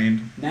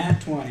restrained. Nat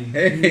 20.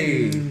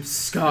 Hey.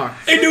 Scar.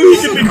 I knew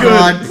he could be good.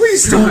 God,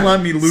 please don't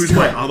let me lose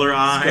my other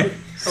eye.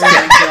 Oh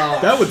my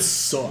god. That would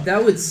suck.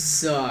 That would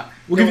suck.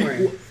 We'll Don't give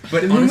you- worry.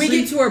 But when we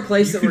honestly, get to our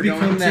place you that could we're going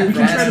become to, that We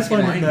can try to Brad's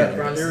find gonna- that.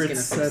 Brad's There it gonna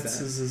fix sets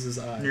that. is his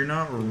eye. You're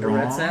not A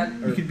red set?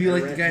 wrong. Or You could be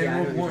like the red- guy yeah, I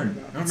in know Rogue what One.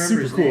 you're I talking don't about. remember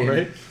Super his cool, name,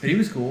 right? But he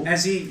was cool.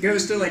 As he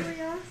goes to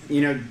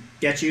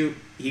get you,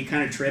 he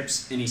kind of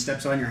trips and he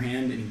steps on your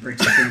hand and he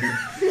breaks your finger.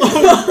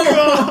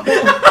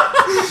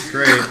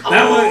 Great.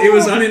 It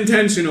was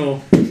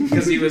unintentional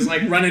because he was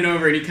like running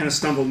over and he kind of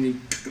stumbled and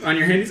he on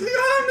your hand. He's like,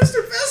 "Oh,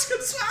 Mr. Vesk,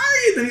 I'm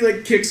sorry." Then he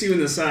like kicks you in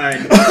the side.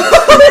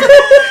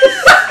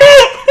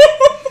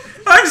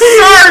 I'm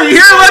sorry.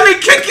 Here, let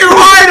me kick you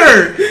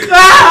harder.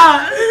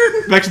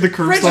 Back to the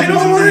curb I stop.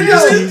 don't want to do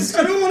this.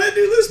 I don't want to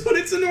do this, but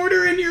it's an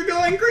order and you're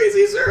going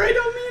crazy, sir. I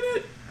don't mean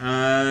it.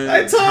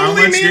 I totally how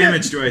much mean it.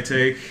 damage do I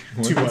take?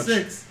 Too much.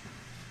 6.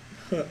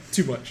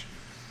 Too much.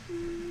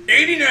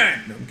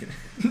 89. No, I'm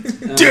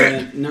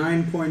kidding.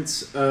 9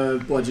 points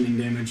of bludgeoning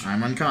damage.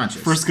 I'm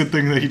unconscious. First good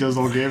thing that he does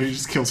all game, he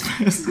just kills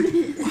fast.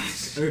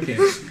 Okay,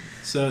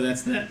 so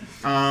that's that.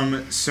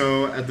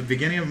 So at the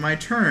beginning of my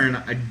turn,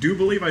 I do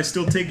believe I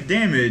still take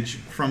damage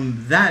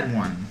from that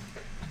one.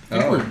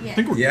 Oh. I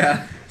think we're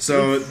Yeah.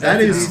 So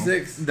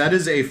That's that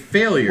is a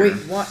failure. Wait,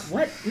 what?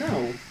 What?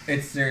 No.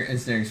 It's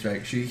Ensnaring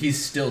Strike.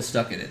 He's still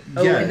stuck in it.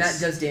 Oh, Yes. and that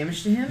does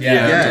damage to him?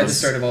 Yeah, Yes. at the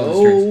start of all his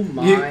Oh turns.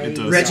 my It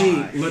does. Reggie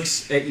gosh.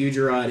 looks at you,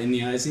 Gerard, in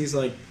the eyes, and he's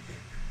like,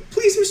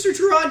 "Please, Mr.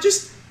 Gerard,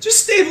 just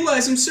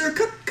stabilize him, sir.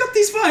 Cut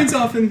these vines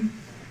off him."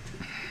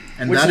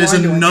 And Which that is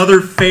line do I- another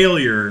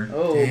failure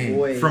Oh Dang.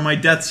 boy. from my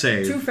death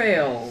save. 2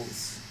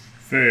 fails.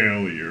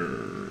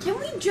 Failure. Can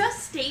we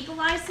just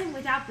stabilize him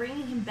without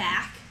bringing him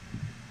back?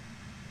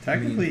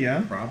 Technically,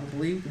 yeah.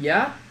 Probably.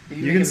 Yeah? If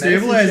You make can a medicine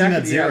stabilize him check,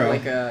 at if you have, 0.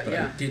 Like a, But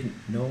yeah. I didn't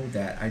know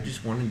that. I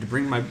just wanted to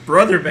bring my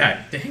brother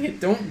back. Dang it.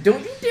 Don't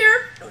you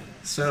dare.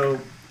 So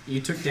you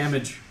took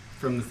damage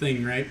from the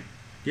thing, right?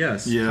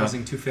 Yes. Yeah.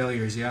 Causing 2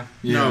 failures. Yeah.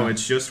 No,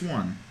 it's just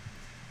one.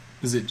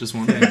 Is it just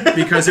one?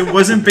 Because it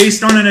wasn't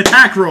based on an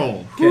attack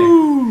roll.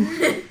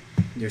 Okay.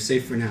 You're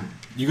safe for now.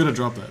 You gotta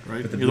drop that,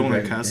 right? But the You're the one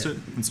blue that dragon, cast yeah. it?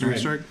 Ensnaring Right.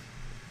 Strike?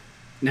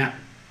 Now,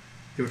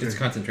 your turn. It's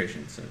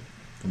concentration, so.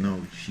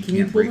 No, she Can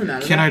you can't pull break him it.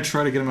 out of Can that? I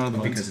try to get him out of the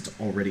Oh, vines? because it's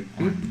already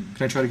on.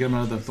 Can I try to get him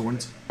out of the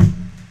thorns?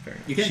 Fair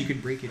enough. You can. She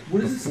could break it.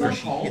 What is this before spell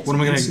she called? hits What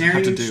am I gonna Ensnaring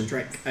have to do?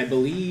 Strike. I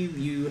believe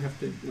you have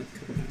to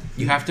cut him out.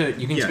 You have to.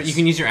 You can. Yes. You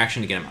can use your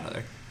action to get him out of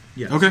there.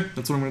 Yes. Okay,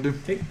 that's what I'm gonna do.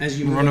 Okay. As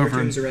you Run move over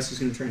turns, and- the rest is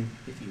going to turn.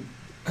 If you.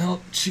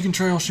 Well, she can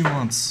try all she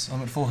wants.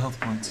 I'm at full health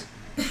points.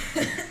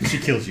 She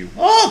kills you.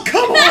 Oh,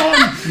 come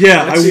on!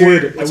 Yeah, What's I your-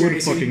 would. I what's your would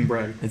AC? fucking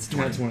brag. It's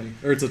Nat 20.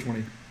 Or it's a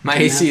 20. My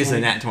AC is a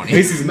nat 20.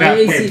 AC's My not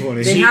AC,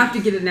 20. they have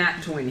to get a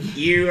nat 20.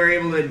 You are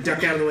able to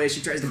duck out of the way.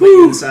 She tries to bite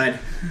you in the side.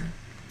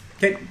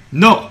 Okay.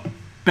 No!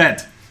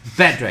 Bad.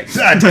 Bad drag.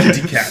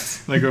 Dirty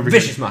cat. Like over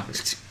Vicious mockery.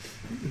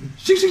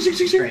 Shing, shing, shing,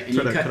 shing, shing. Right, and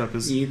Try you to cut, cut up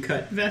his. you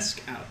cut Vesk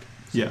out.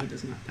 So Yeah. he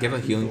does not Do you have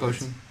a die healing from bullets.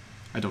 potion?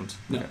 I don't.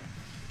 No.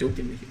 Don't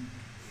give me healing.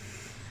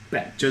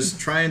 Bad. Just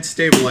try and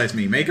stabilize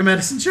me. Make a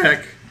medicine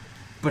check.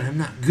 But I'm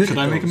not good Could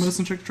at I make a those.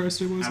 medicine check to try to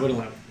stabilize? I would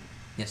allow it.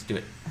 Yes, do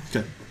it.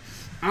 Okay.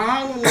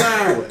 I'll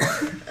allow it.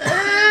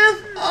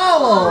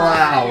 Oh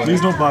wow.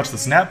 Please don't botch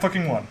this. Nat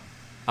fucking 1.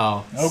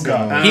 Oh. Oh,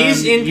 God.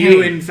 He's in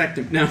You pain. infect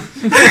him. No.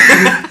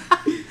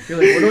 You're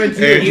like, what do I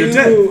do? And you're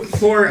dead. You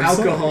pour I'm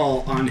sorry.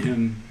 alcohol on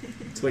him.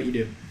 That's what you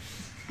do.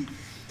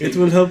 It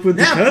will help with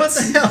the Yeah, what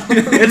cuts. the hell?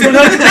 It will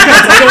help with the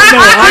cuts.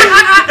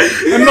 I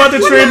don't know. I'm not a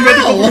trained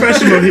medical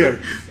professional here.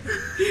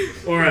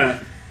 Or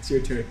it's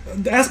your turn.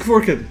 Ask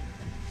Forkin.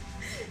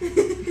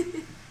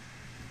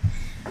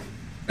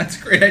 That's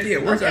a great idea.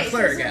 Where's our Okay, so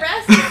cleric at?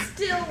 Rest is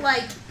still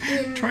like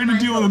in. Trying to my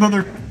deal with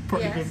focus. another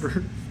party Yes.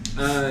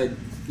 member.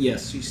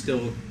 Yes, she's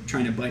still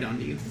trying to bite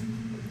onto you.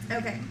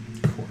 Okay.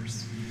 Of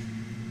course.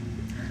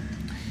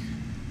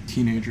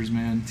 Teenagers,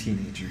 man.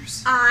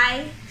 Teenagers.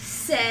 I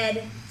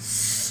said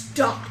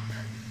stop,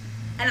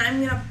 and I'm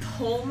gonna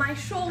pull my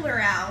shoulder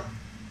out,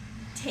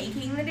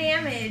 taking the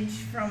damage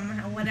from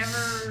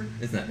whatever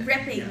Isn't that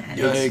ripping that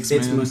Yeah. is. Yikes,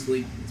 It's man.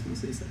 mostly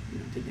stuff. You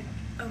don't take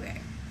damage. Okay.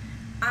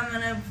 I'm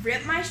gonna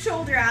rip my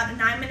shoulder out,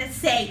 and I'm gonna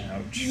say,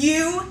 Ouch.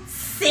 "You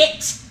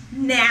sit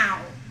now."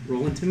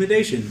 Roll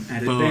intimidation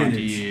at Fuck advantage.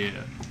 yeah.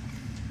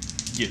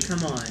 Get it.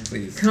 Come on.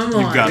 Please. Come You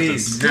on. got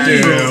Please. this.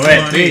 Natural Do it.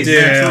 20.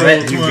 Do Natural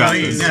it. You got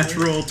 20. this.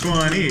 Natural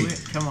 20.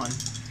 Come on.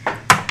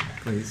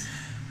 Please.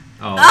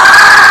 Oh.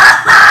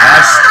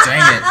 Gosh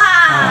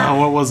Dang it.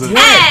 What was it?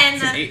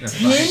 It's an 8 and a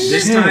 5.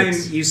 This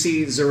time you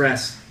see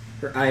Zeres,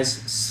 her eyes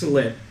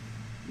slit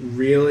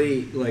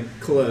really like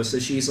close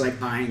as she's like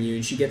eyeing you,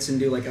 and she gets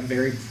into like a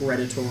very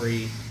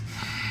predatory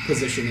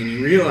position, and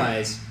you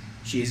realize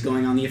she is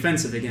going on the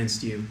offensive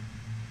against you,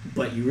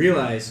 but you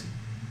realize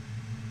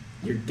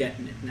you're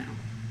getting it now.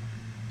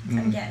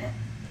 I'm getting it.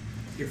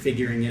 You're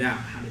figuring it out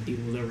how to deal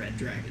with a red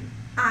dragon.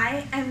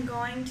 I am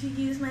going to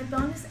use my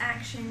bonus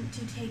action to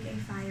take a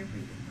fire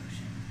breathing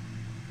potion.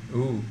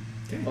 Ooh.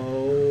 Okay.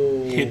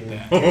 Oh. Hit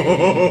that.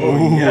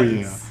 Oh,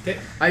 yes. Okay.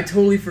 I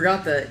totally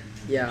forgot that.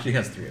 Yeah. She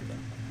has 3 of them.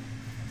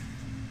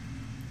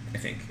 I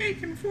think. Hey,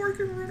 can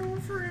Forkin run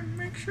over and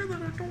make sure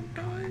that I don't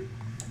die?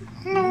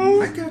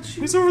 No. I got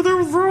you. He's over there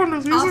with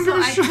Veronica. He doesn't Also,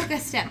 give a I shit. took a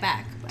step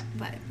back,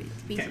 but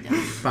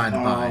BTW. By the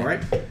by. All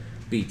right.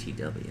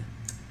 BTW.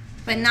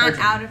 But not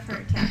out of her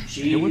attack.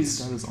 Hey, what She's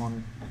stat is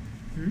honor?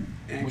 What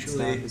stat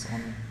actually is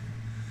honor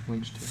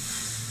linked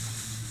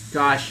to?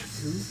 Gosh.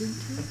 Who's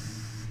linked to it?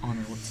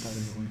 Honor, what stat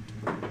is it linked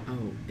to?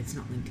 Oh, it's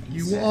not linked to any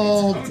You stat.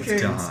 all It's okay.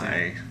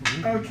 die.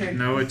 okay.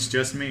 No, it's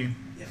just me.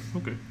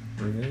 Okay.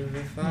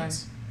 Revivify.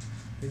 Nice.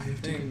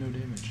 I've taken no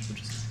damage,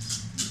 which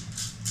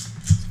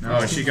is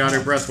Oh, she got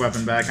her breath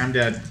weapon back. I'm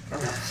dead.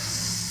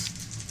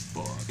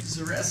 Fuck.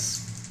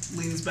 Zeres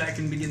leans back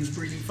and begins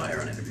breathing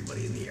fire on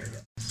everybody in the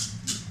area.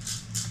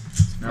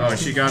 Oh,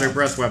 she got her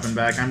breath weapon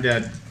back. I'm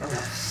dead.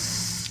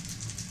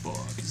 Fuck.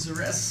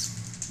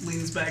 Zeres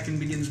leans back and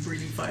begins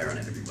breathing fire on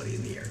everybody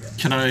in the area.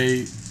 Can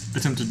I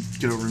attempt to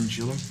get over and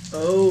shield him?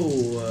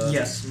 Oh.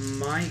 Yes.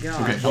 My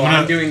God. Okay. Well,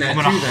 I'm doing that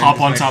I'm gonna too, then, hop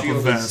because on my top shield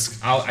of is-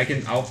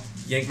 Vesk. I'll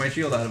yank my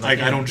shield out of it. I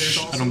again.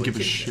 don't give a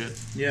kid shit.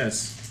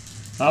 Yes.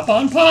 Hop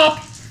on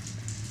pop!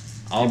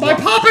 I'll By block-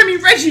 pop, I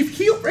mean Reggie!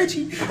 Heal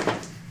Reggie!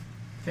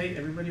 Okay,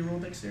 everybody roll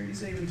dexterity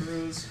saving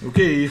throws.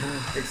 Okay.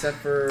 Except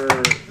for.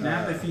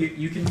 Now, if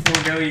you can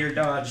forego your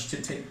dodge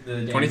to take the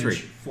damage 23.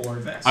 for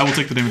Vesk. I will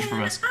take the damage for Can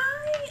Vesk.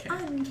 I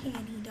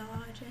uncanny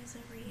dodge as a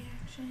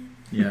reaction?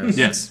 Yes.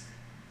 Yes.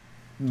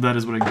 That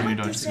is what a candy What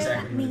dodge does is. that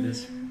exactly what it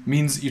is. mean?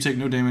 Means you take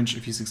no damage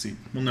if you succeed.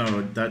 Well,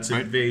 no, that's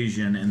Right.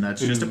 evasion, and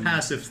that's just a Ooh.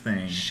 passive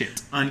thing.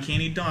 Shit.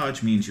 Uncanny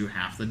dodge means you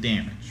half the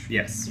damage.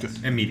 Yes.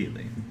 Good.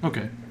 Immediately.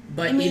 Okay.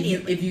 But if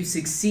Immediately. you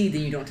succeed,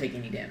 then you don't take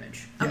any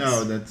damage.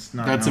 No, that's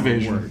not That's how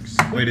evasion. it works.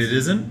 Wait, it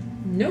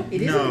isn't? No,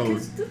 it isn't. No.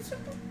 because that's-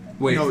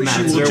 Wait, No, Matt,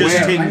 she is will there a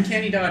just way- take-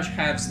 Uncanny dodge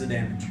halves the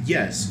damage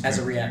Yes. as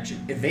a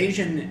reaction.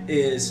 Evasion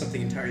is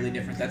something entirely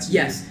different. That's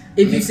Yes.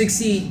 If you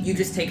succeed, you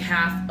just take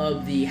half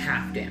of the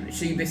half damage.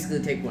 So you basically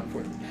take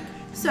 1/4 of the damage.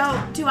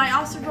 So, do I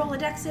also roll a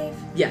dex save?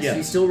 Yes, Yes.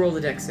 you still roll the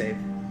dex save.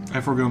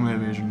 I forego my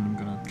evasion. I'm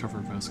gonna cover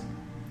Vesk.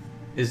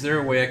 Is there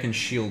a way I can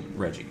shield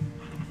Reggie?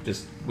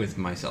 Just with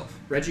myself.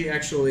 Reggie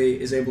actually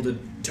is able to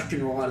duck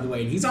and roll out of the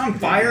way, and he's on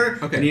fire,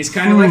 Okay. and he's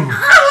kind of like.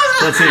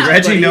 Let's see,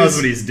 Reggie knows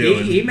what he's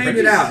doing. He made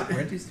it out.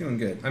 Reggie's doing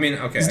good. I mean,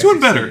 okay. He's I doing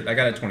succeeded. better. I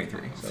got a 23.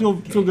 So.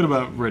 Feel good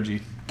about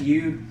Reggie.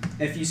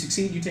 If you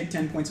succeed, you take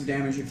 10 points of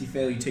damage. If you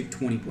fail, you take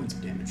 20 points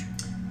of damage.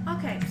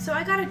 Okay, so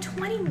I got a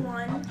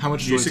 21 How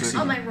much do You I take? succeed.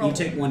 on my roll. You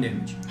take 1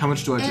 damage. How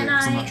much do I take? and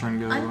Because I'm I not trying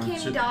to get uncanny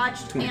otherwise.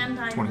 dodged 20. and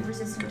I'm 20.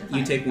 resistant to You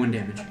fire. take 1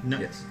 damage. No,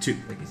 Yes. 2.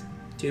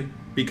 2.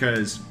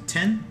 Because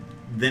 10,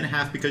 then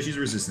half because she's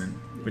resistant,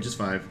 which is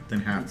 5,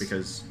 then half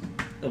because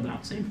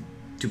About same.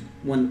 2.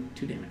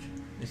 2 damage.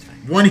 It's fine.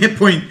 1 hit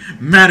point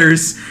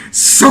matters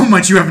so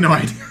much you have no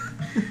idea.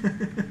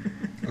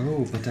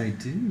 Oh, but I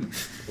do.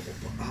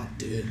 Oh,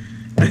 dude.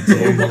 I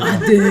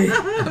did.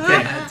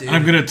 Okay. And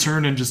I'm gonna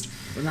turn and just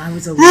When I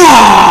was a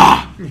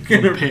I'm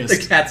The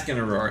pissed. cat's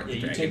gonna roar at the Yeah,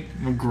 you dragon. take.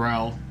 I'm gonna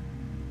growl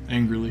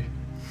angrily.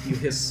 You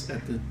hiss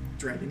at the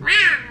dragon.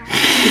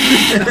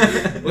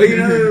 Well, you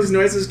know those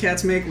noises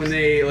cats make when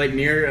they like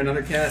near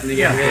another cat and they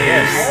get really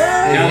hiss.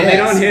 No, they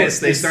don't hiss.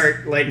 They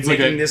start like It's like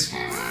making a- this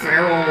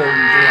feral growl.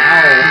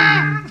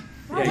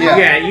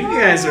 Yeah, you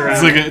guys are.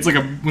 It's like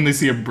a when they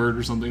see a bird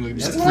or something, like it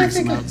just That's what I freaks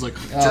them think out. It's like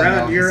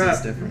Gerard, you're it's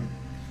up. different.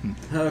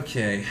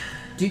 Okay.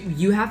 Do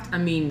you have to, I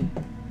mean,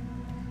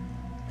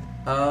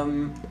 I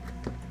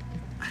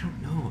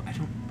don't know.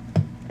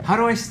 How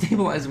do I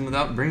stabilize him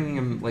without bringing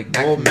him like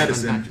back Roll from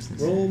medicine.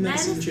 unconsciousness? Roll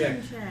medicine check.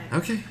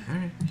 Okay, all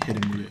right.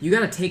 hit him with it. you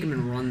gotta take him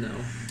and run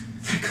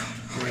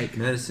though. Like,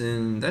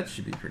 Medicine. That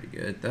should be pretty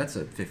good. That's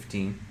a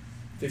 15.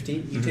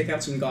 15. You take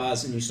out some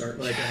gauze and you start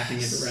like wrapping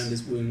it around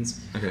his wounds,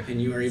 Okay.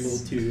 and you are able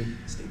to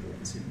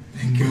stabilize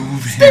him.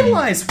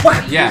 Stabilize!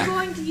 What? Are Yeah. you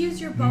going to use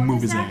your Move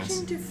bonus his action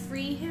ass. to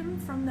free him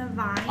from the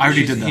vine? I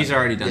already did that. He's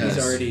already done Yes. He's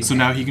this. already. So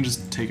now he can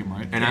just take him,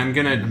 right? And I'm And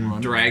gonna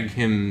run. drag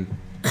him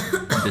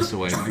this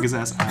way. Drag his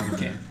ass out of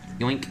Okay.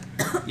 there. Yoink.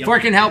 Yep.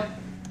 Forkin, help!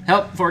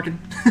 Help, Forkin.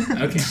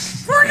 Okay.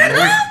 Forget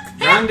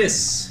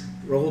Rondis,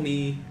 roll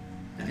me.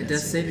 a death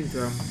saving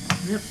throw.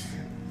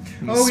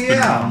 Oh, Spin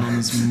yeah. around on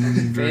this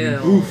moon dragon.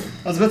 Fail.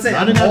 I was about to say,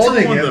 Not I'm a natural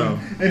holding one, him, though.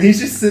 and he's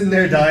just sitting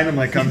there dying. I'm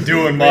like, I'm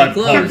doing my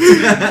Very part.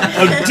 close.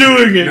 I'm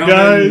doing it, Melvin,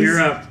 guys. you're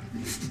up.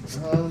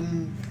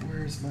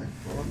 Where's my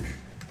book?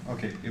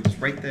 Okay, it was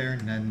right there,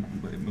 and then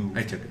it moved.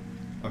 I took it.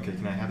 Okay,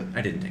 can I have it?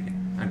 I didn't take it.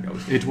 I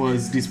was It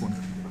was this one.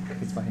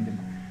 It's behind him.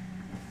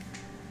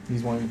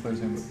 He's wanting to play his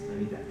handbook.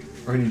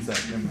 Or he needs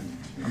that. Never mind.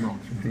 I'm wrong.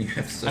 You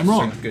have such, I'm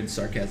wrong. such good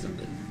sarcasm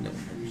that no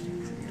one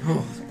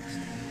understands.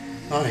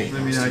 I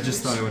mean, I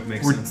just thought it would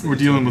make sense. We're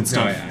dealing with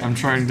stuff. No, yeah. I'm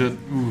trying to.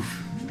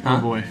 Oof. Huh?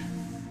 Oh boy.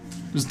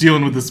 Just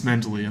dealing with this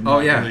mentally. I'm Oh,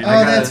 not yeah. Really,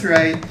 Oh, that's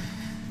right.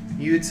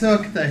 You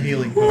took the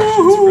healing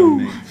potions from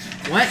me.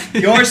 What?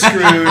 You're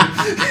screwed.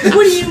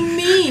 What do you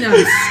mean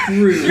I'm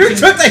screwed? You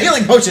took the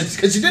healing potions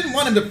because you didn't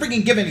want him to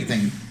freaking give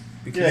anything.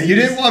 Yeah, you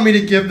didn't want me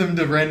to give them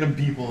to random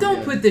people. Don't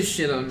again. put this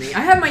shit on me.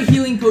 I have my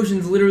healing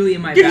potions literally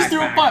in my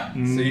backpack.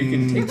 So you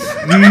can take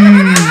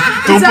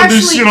Don't put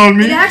this shit on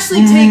me. It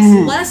actually takes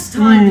less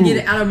time to get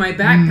it out of my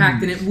backpack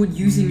than it would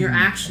using your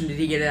action to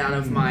get it out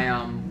of my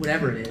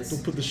whatever it is.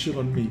 Don't put this shit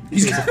on me.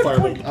 He's a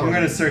fireball. I'm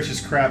gonna search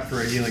his crap for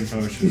a healing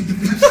potion.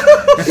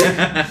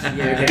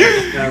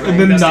 Yeah. And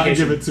then not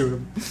give it to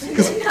him.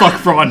 Because fuck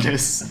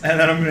Frondis. And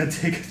then I'm gonna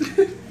take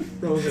it.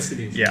 Roll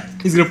investigation. Yeah.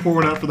 He's gonna pour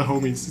one out for the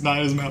homies. It's not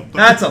in his mouth.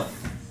 That's a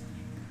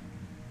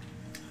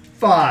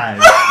 5.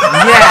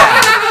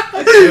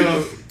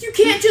 Yeah. You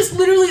can't just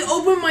literally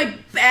open my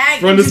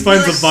bag. Frondis and just be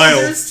finds like, a vial.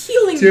 "Oh, there's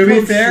healing To be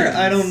potions." fair,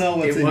 I don't know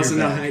what's It in wasn't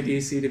your a bag. high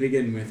DC to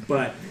begin with,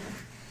 but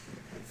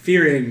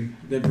fearing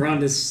that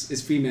Brondis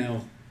is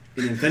female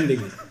and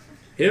offending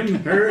him,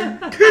 her,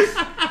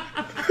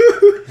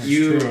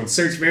 you true.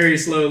 search very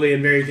slowly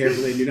and very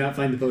carefully and do not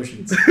find the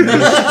potions. I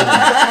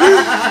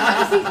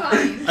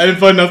didn't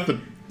find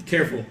nothing.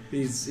 Careful.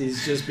 He's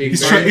just being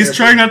He's very careful.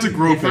 trying not to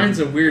grope He finds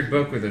him. a weird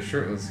book with a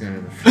shirtless guy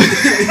in the front.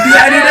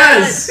 Yeah, he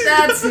does!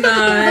 That's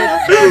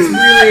not. That's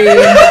really.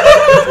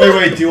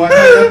 Wait, do I have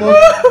that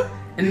book?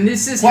 And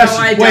this is Question.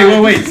 how I Wait,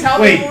 die. wait, This is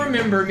how wait. they will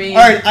remember me.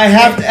 Alright, I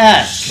have to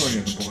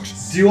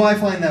ask. Do I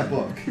find that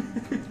book?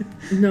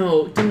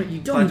 No, don't you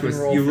don't Plot even twist,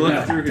 roll you for look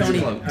that. through his Don't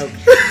cloak. even,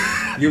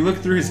 okay. You look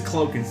through his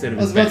cloak instead of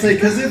I was his about to say,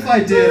 bag. because if I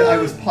did, I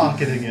was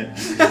pocketing it.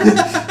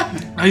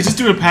 He's just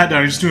doing a pat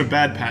down. He's just doing a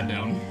bad pat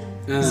down.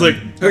 He's like,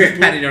 okay,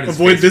 Patting down his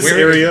avoid face. this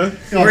Where is- area.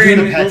 Morgan,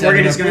 doing a pat down Morgan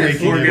and is I'm going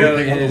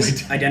breaking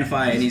to it.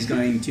 identify and he's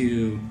going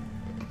to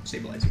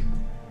stabilize you.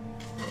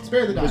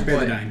 Spare the Spare the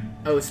What? dying.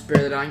 Oh,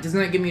 spare the dying. Doesn't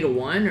that get me to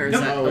 1 or is No,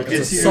 that? Oh, Okay.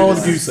 it's a your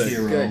solid goose egg.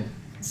 hero. Good.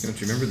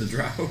 Don't you remember the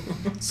drow?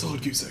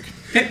 Solid goose egg.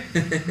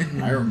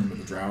 I remember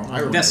the drow. I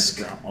remember Vesk.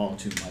 the drow all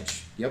too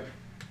much. Yep.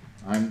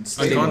 I'm Unconscious.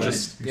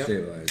 stabilized. You're Yep.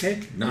 stabilized. Okay.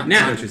 Not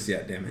Now. conscious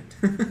yet, damn it.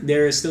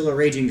 There is still a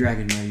raging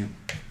dragon by you.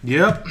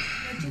 Yep.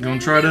 Gonna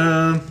try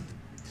to.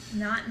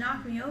 Not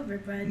knock me over,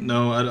 bud.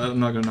 No, I'm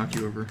not gonna knock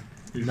you over.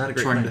 You're Not a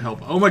great trying to plan.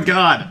 help. Oh my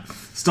god!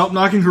 Stop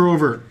knocking her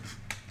over.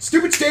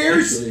 Stupid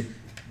stairs! Actually,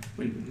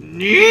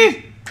 Nee.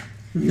 I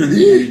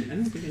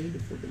don't think I need to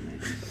flip it.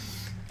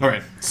 All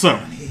right, so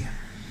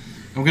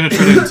I'm gonna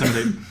try to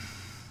intimidate,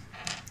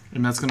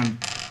 and that's gonna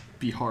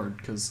be hard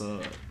because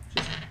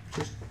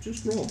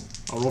Just roll.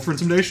 I'll roll for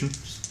intimidation.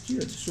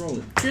 Yeah, just roll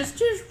it.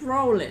 Just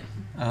roll it.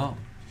 Oh,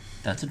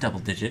 that's a double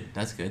digit.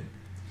 That's good.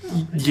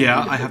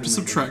 Yeah, I have to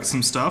subtract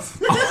some stuff.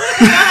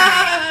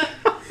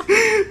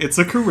 It's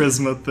a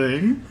charisma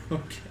thing.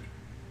 Okay.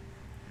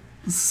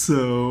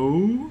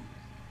 So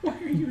Why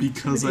are you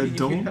because I intimidating if you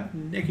don't. have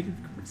negative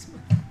charisma?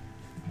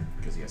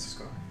 Because he has a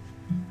scar.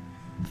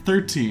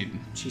 13.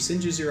 She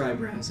singes your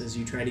eyebrows as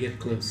you try to get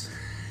close.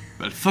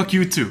 But fuck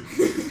you too.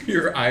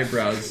 Your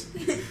eyebrows.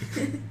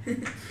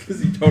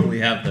 Because you totally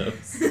have those.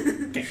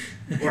 Zig,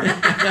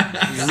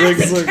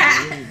 zig.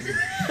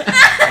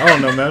 I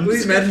don't know, man.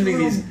 Please imagining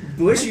these.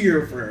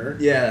 bushier fur.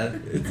 Yeah,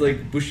 it's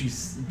like bushy.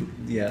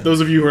 Yeah.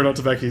 Those of you who are not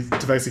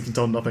Tabaxi can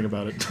tell nothing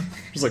about it.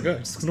 Just like, oh,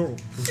 it's normal.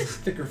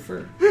 Thicker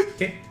fur.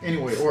 Okay.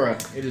 Anyway, Aura,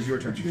 it is your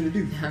turn. What you gonna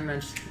do? I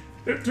mentioned.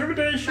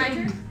 Intimidation. My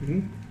turn?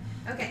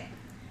 Mm-hmm. Okay.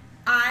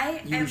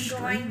 I You am restrain-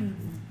 going.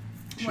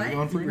 Should've What?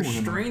 gone for You your one.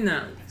 restrain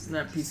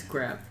that piece of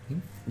crap.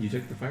 You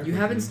took the fire. You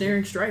have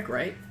ensnaring strike,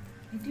 right?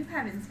 I do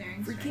have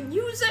ensnaring strike. Freaking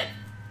use it.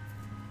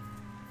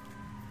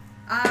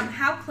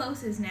 How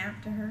close is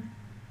Nap to her?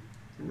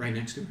 Right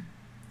next to her.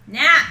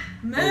 Nap,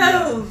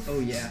 move! Oh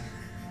yeah,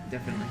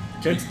 definitely.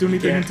 Can't do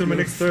anything Can't until my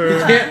move. next You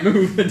turn. can't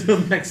move until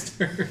next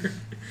turn.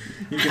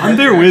 I'm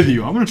there with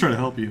you. I'm gonna try to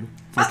help you.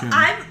 Fucking.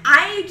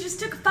 I just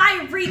took a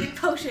fire breathing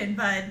potion,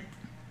 bud.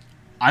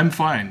 I'm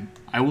fine.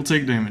 I will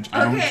take damage.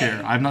 I don't Okay.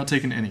 care. I've not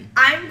taken any.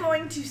 I'm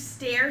going to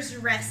stare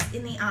Zarest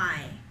in the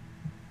eye.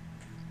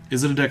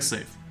 Is it a dex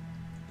save?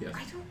 I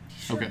don't.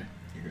 Sure. Okay.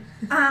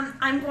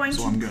 I'm going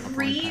So to I'm good. I'll probably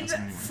breathe pass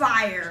anyway.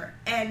 fire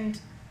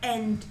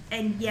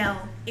and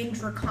yell in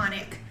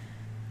Draconic.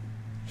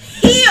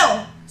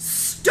 Heal!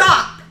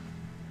 Stop!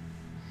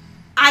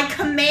 I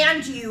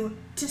command you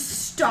to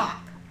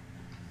stop.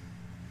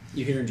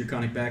 You hear in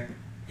Draconic back.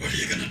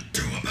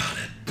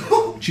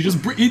 She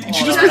just breathed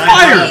Just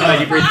fire.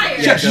 breathe you breathe- fire.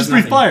 Yeah, she just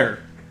breathed fire.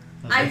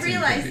 I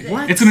realized it.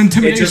 What? It's an It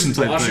intimidation just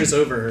type washes thing.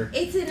 over her.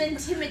 It's an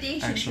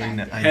intimidation Actually,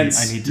 no, tactic.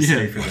 Hence- I need to Yeah.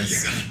 stay for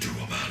this.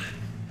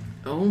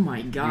 Oh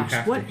my gosh,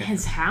 have to what hit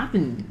has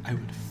happened? I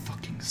would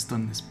fucking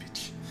stun this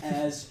bitch.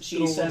 As I she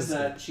don't says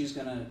wanna that, she's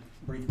gonna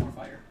breathe more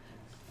fire.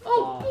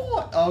 Oh,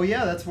 boy. Oh,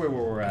 yeah, that's where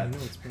we're at.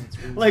 it's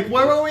Like,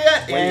 where were we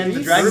at? And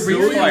the dragon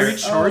breathed fire.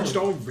 Charged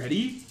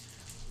already?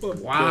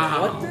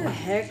 Wow. What the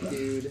heck,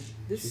 dude?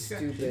 This is She's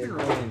stupid. been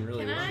rolling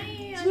really Can well.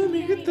 I Let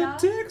me get the uncanny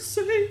dodge? deck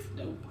safe.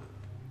 Nope.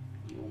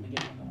 You only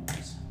get one of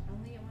those.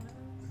 Only get one of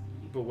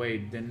those? But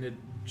wait, didn't it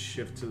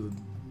shift to the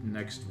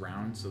next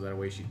round so that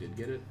way she did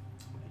get it?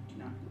 I do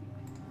not.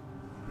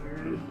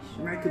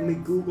 You're making me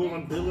Google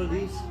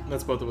abilities.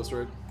 That's both of us,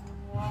 right?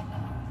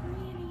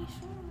 Pretty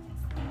sure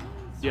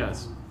it's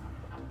Yes.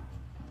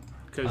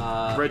 Because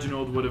Uh,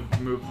 Reginald would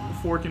have moved.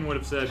 Forkin would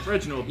have said,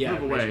 Reginald, Yeah,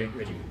 move away.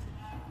 Reggie.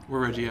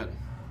 Where Reggie at?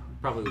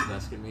 Probably with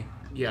Vesk and me.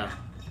 Yeah.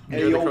 Hey,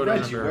 Near the yo, code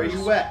Reggie, where numbers.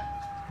 you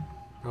at?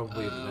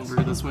 Probably with Vesk.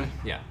 Over this way?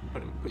 Yeah,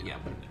 put him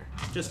there.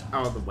 Just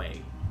out of the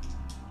way.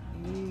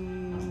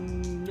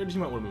 Reggie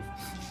might want to move.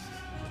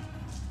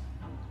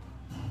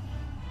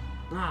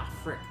 Ah,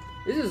 frick.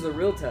 This is the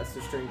real test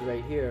of strength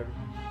right here.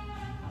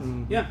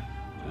 Yeah.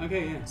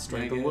 Okay, yeah.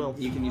 Strength Like, of will.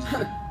 You can use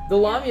it. The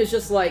Lamia is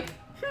just like,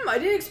 I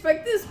didn't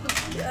expect this, but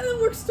yeah, that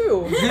works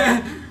too.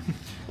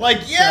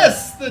 Like,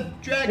 yes, the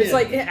dragon. It's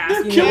like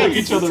asking They're killing me,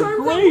 each "Did you other. try that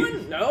Great."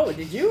 one?" No,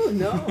 did you?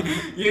 No.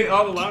 You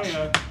all allow me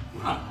to.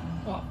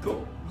 Oh,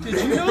 cool. Did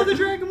you know the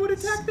dragon would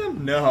attack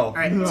them? No.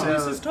 Alright, No. so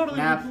This is totally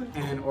Nap different.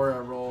 and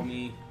Aura roll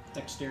me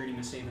dexterity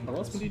and saving I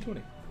lost my throws.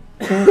 D20.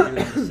 You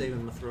have to save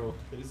him a throw.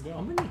 Please How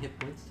go. many hit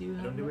points do you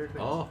have? Don't do weird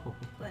things. Oh.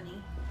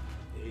 Plenty.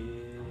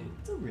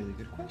 It's a really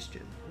good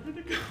question.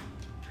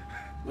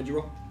 What'd you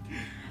roll?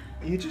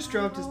 He just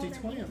dropped his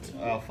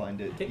d20. I'll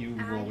find it. Okay. You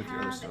roll with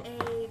your other stuff. I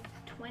have a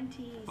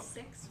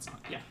 26.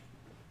 Yeah.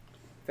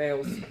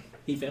 Fails.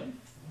 He failed.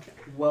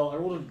 Well, I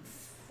rolled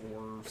a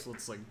 4, so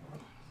it's like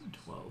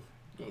 12.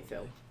 Yeah, he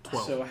failed.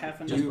 12. So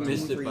half an You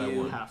missed it for by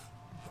you, one. Half.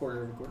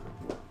 Quarter of a quarter.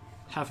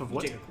 Half of You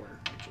what? take a quarter,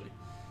 actually.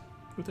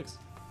 Who takes?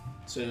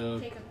 So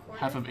Take a quarter.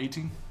 Half of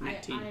 18?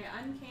 19. I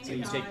uncanny So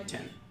you dodge. take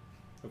 10.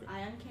 I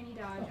uncanny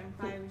dodge. I'm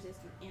fire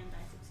resistant, and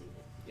I succeeded.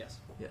 Yes.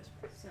 Yes.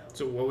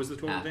 So what was the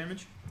total Half.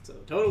 damage? So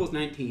total was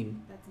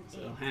 19. That's an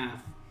So 8.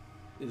 half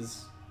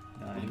is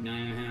like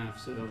 9.5.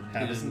 So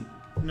Half is 10.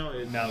 No,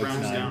 it Now it's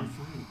rounds 9. down.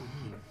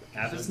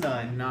 Half is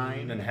 9.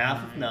 9. And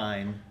half of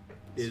 9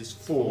 is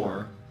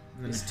 4.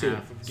 And then It's 2.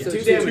 half of So So 2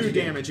 two damage. two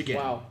again. damage again.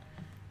 Wow.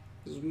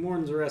 This is more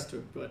than the rest of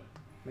it, but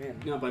Man.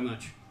 not by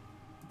much.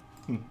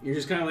 Hmm. You're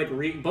just kind of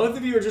like both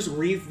of you are just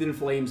wreathed in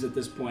flames at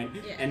this point,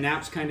 Yeah. and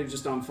Nap's kind of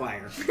just on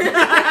fire.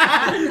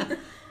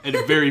 And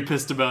very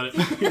pissed about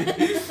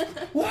it.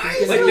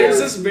 Why? Like there's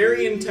this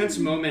very intense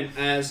moment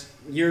as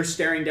you're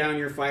staring down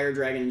your fire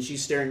dragon, and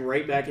she's staring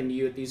right back into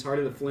you at these heart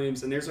of the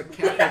flames, and there's a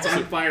cat that's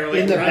on fire like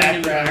In the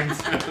running background.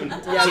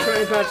 Yeah, I'm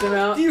trying to patch him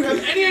out. Do you have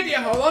any idea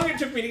how long it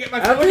took me to get my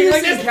After foot this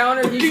like this?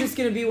 encounter, he's just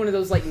gonna be one of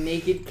those like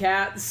naked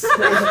cats.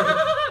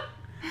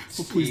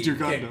 Oh, please, dear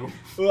God, Okay.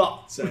 no.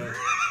 So,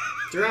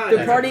 Gerard,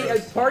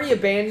 The party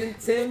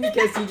abandons him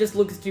because he just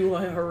looks too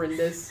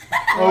horrendous.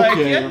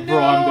 Okay,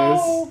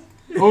 Brondis.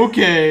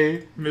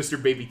 Okay.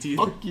 Mr. Baby Teeth.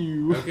 Fuck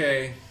you.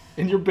 Okay,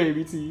 And your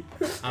baby teeth.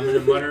 I'm gonna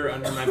mutter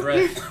under my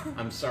breath,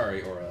 "I'm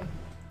sorry, Aura,"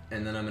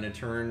 and then I'm gonna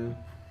turn,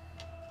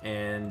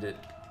 and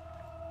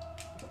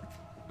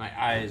my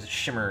eyes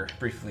shimmer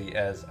briefly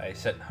as I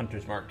set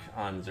Hunter's Mark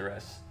on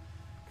Zeres.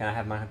 Can I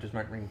have my Hunter's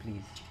Mark ring,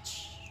 please?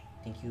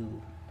 Thank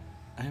you.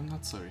 I am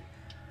not sorry.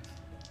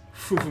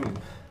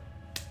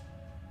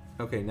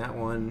 Okay, not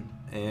one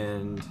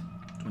and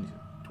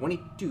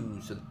 22.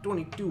 So the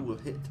 22 will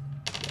hit.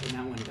 And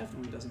that one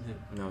definitely doesn't hit.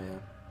 No,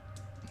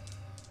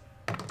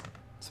 yeah.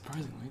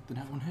 Surprisingly, the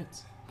net one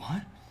hits.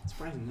 What?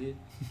 Surprisingly,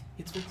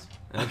 it's fixed.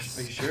 That's,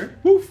 Are you sure?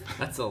 Woof.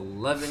 That's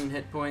 11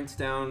 hit points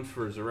down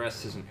for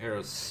Zeres as an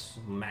arrow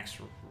smacks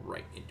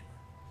right into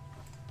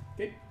her.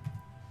 Okay.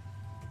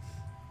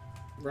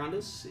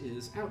 Rondus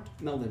is out.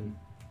 Melvin,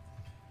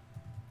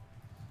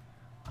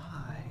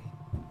 I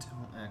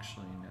don't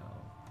actually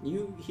know.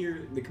 you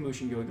hear the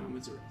commotion going on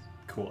with Zeres.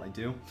 Cool, I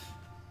do.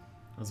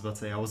 I was about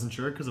to say I wasn't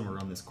sure because I'm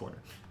around this corner.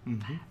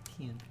 Mm-hmm.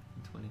 10,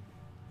 20,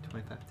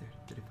 25, 30,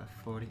 35,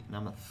 40, and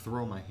I'm gonna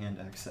throw my hand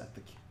axe at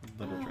the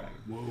little dragon.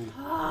 Whoa. I'm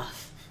gonna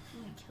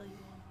kill you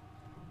all.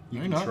 You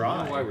You're can not. I try.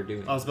 don't know why we're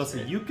doing I was about this, to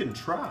say, right? you can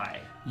try.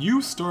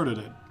 You started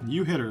it.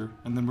 You hit her,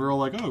 and then we're all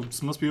like, "Oh,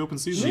 this must be open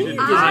season." She didn't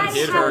I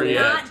hit have her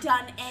yet. not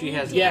done any She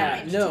has- Yeah,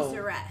 damage no. to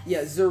Zeres.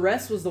 Yeah,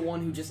 Zeres was the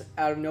one who just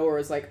out of nowhere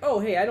was like, "Oh,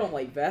 hey, I don't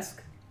like Vesk."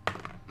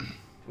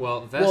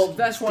 Well, Vesk, Well,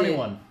 Vesk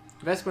 21.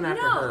 Vesk went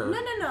after No, her.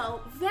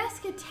 no.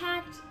 Vesk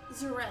attacked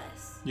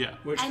Zeres. Yeah,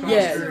 Which And caused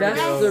Yeah, her Vesk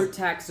to go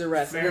attacked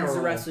Zeres, and then feral.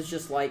 Zeres was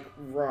just like,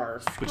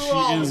 "Rar." but she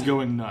Scroll. is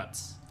going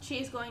nuts. She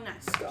is going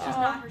nuts. Stop. She's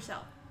not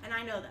herself, and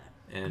I know that.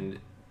 And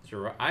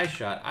I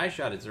shot at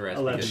Zeres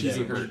 11. because She's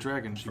she a great hurt.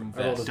 dragon. She From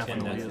Vesk,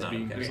 definitely and is that's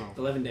being not okay. herself.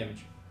 11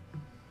 damage.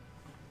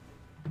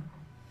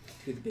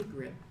 To the big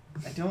rib.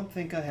 I don't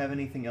think I have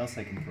anything else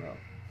I can throw.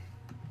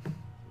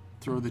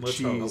 Throw the Let's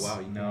cheese. hope. Oh wow,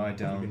 you No, can- I you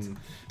don't. can-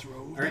 Throw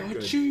Alright, the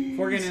good. cheese.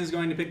 Forgan is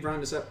going to pick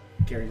Rondus up,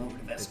 carry him over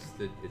to It's Vesk.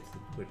 the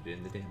put it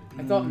in the damage.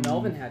 I thought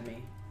Melvin had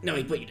me. No,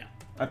 he put you down.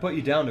 I put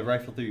you down to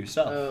rifle through your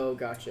stuff. Oh,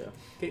 gotcha.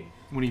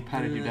 When he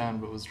patted you down,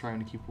 but was trying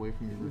to keep away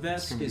from your Vesk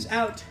extremities. is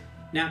out.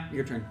 Now,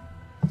 your turn.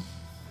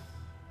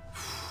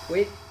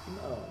 Wait,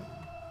 no.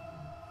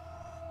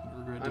 I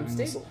regret I'm doing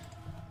this. stable.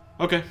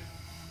 Okay.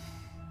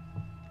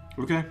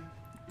 Okay.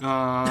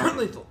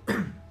 Non-lethal.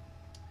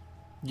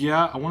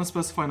 Yeah, I want to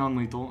specify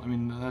non-lethal. I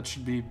mean, that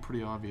should be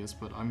pretty obvious,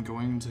 but I'm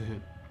going to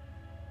hit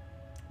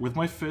with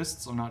my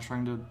fists. I'm not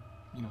trying to,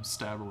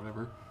 stab or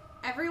whatever.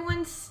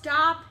 Everyone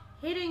stop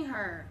hitting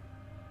her.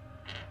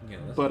 Yeah,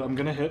 But I'm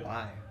gonna hit.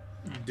 Why?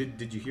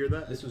 Did you hear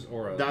that? This was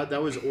Aura.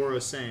 That was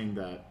Aura saying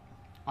that.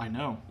 I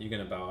know. You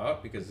gonna bow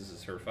out because this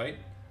is her fight?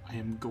 I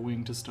am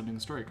going to stunning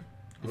strike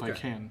if I Okay.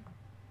 can,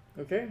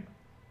 Okay.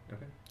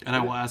 Okay. and I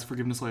will ask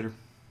forgiveness later.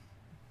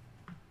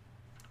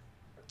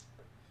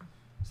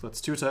 So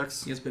that's 2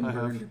 attacks. He has been I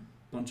burned have.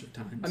 a bunch of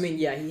times. I mean,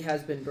 yeah, he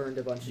has been burned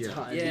a bunch Yeah. of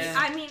times. Yeah.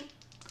 I mean,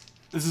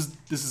 This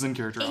is in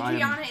character.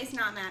 Adriana is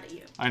not mad at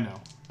you. I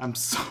know. I'm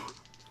so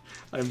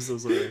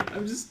sorry.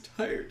 I'm just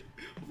tired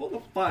of all the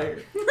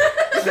fire.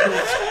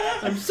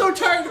 I'm so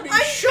tired of being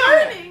I'm shot.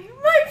 burning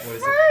my What is it?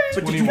 friend.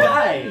 But did you 21.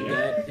 die?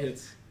 That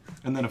hits.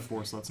 And then a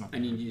 4, so that's not. I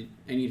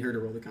need her to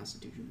roll the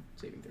Constitution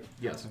saving throw.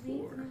 Yes.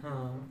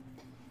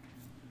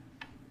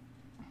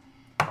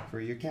 For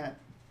your cat.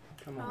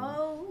 Come on.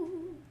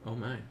 Oh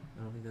my. I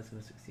don't think that's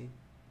going to succeed.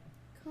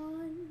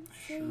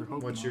 Sure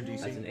hope What's your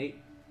DC? That's an 8.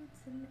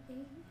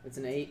 It's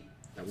an 8.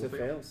 That So will it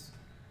fail. fails.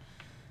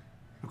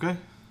 Okay.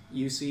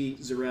 You see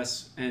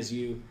Zeres as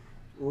you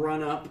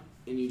run up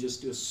and you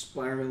just do a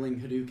spiraling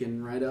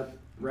Hadouken right up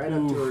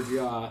to her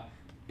jaw,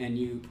 and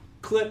you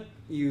clip.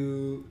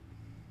 You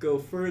go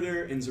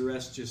further, and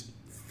Zeres just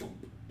thump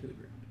to the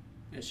ground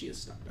as she is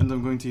stunned. And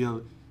I'm going to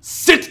yell,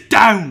 "Sit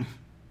down!"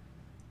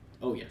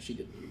 Oh yeah, she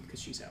did move because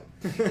she's out.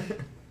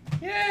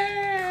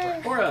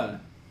 Yay!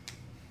 Aura.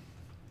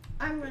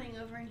 I'm running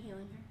over and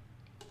healing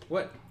her.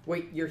 What?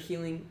 Wait, you're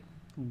healing.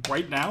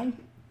 Right now?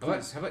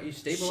 What? How about you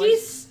stabilize?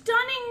 She's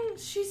stunning.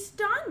 She's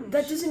stunned.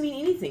 That doesn't mean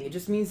anything. It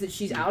just means that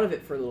she's out of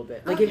it for a little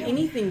bit. Like, if Okay.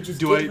 anything, just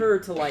Do get I- her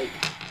to, like...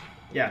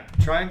 Yeah,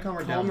 try and calm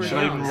her down. Calm her Should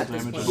I down even roll at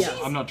this damage? point.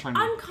 She's I'm not trying to.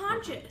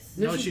 unconscious.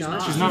 No, she's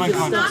not. She's not She's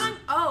unconscious. Not un-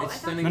 oh, It's I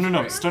thought stunning No,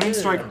 strike. Stunning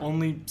strike Yeah.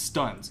 only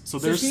stuns. So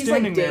So they're she's,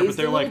 standing like, there, but dazed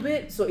they're a little like,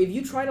 bit, so if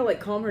you try to, like,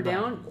 calm her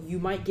down, you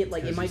might get,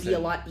 like, it Because might you be a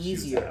said lot she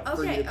was easier out.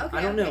 for you. Okay, okay,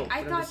 I don't know. okay. I but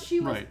I'm thought just- she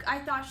was. Right. I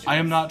thought she. I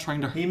am was- not trying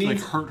to He like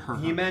means hurt her.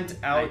 He meant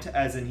out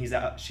as in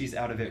she's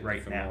out of it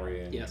right From now.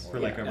 Orion Yes. or- For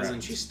like a as in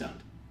round. she's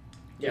stunned.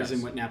 Yes. As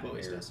in what Nap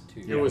always Air does.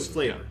 to- It was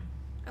flavor.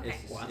 Okay.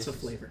 Lots of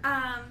flavor.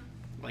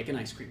 Like an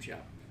ice cream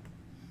shop.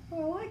 I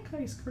like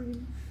ice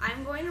cream.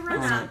 I'm going to run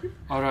Alright, up,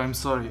 alright, I'm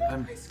sorry.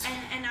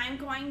 and I'm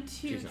going to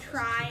She's not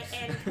try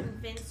and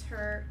convince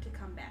her to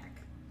come back.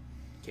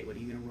 Okay, what are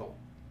you gonna roll?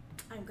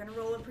 I'm gonna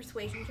roll a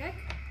persuasion check.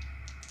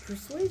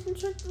 Persuasion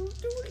check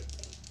don't do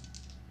anything.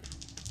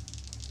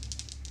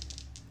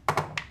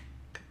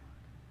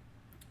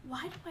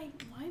 Why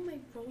am I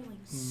rolling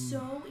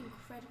so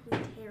incredibly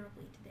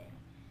terribly today?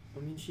 I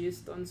mean, she is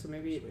stunned, so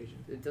maybe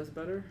it does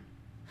better.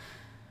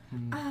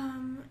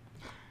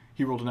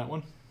 He rolled a net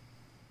one.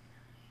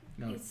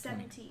 No, It's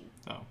 17.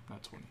 Oh,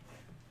 not 20.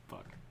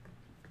 Fuck.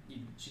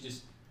 She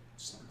just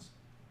stuns.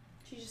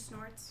 She just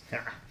snorts.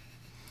 Yeah.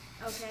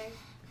 Okay.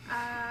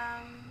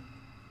 I'm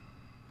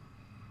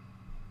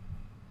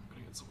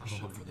gonna get so much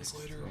shit for this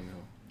later.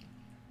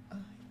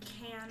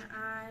 Can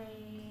I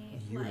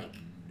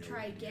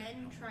try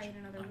again? Try it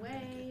another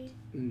way?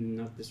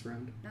 Not this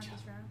round. Not this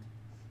round.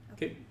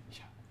 Okay. Yeah.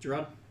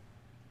 Gerard.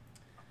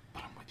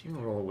 But I'm with You you.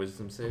 wanna roll a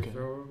wisdom save Okay.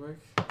 throw real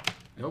quick?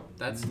 Nope,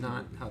 that's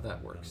not how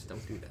that works.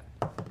 Don't do that.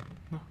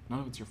 No, none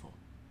of it's your fault,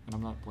 and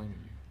I'm not blaming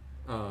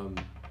you.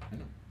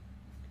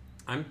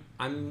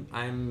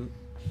 I'm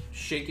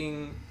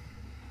shaking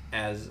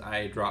as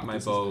I drop my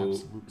This is bow,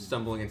 absolutely-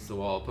 stumble against the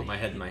wall, put my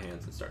head in my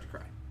hands, and start to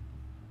cry.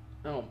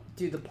 Oh,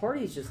 dude, the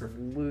party's just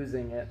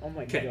losing it. Oh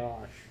my Okay.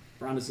 gosh.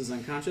 Rhonda's is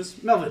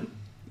unconscious. Melvin,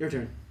 your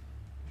turn.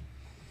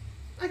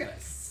 I got a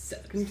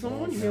 7. Can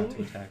someone Not heal to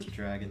me? attack the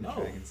dragon. The No,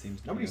 dragon seems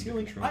to nobody's be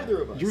under healing control.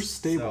 either of us. You're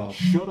stable.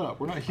 So- Shut up.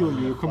 We're not healing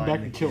you. You'll come back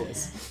and kill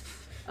us.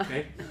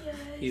 Okay.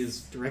 He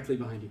is directly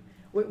behind you.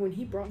 Wait, when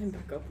he brought him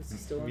back up, was he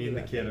still Me under and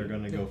the that kid thing? are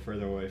going to go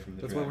further away from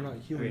the That's why dragon. we're not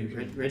Okay, healing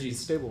you. Reggie's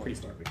Stable. pretty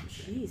far away from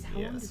you. Jeez, how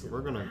long does Yes, it we're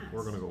gonna last?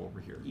 go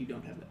over here. You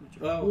don't have that much.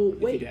 Well, Oh, if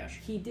wait, you dash.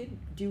 he did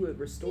do a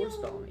restore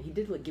spell on me. He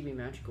did, like, give me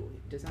magical.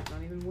 Does that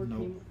not even work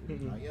Nope.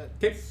 anymore? Not yet.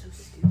 Okay. So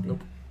stupid.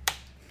 Nope.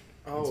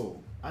 Oh,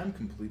 I'm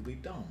completely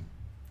dumb.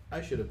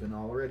 I should have been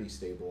already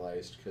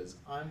stabilized because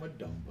I'm a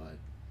dumb butt.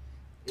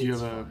 Do you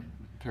It's have a fine.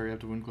 parry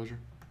after wind closure?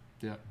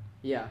 Yeah.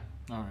 Yeah.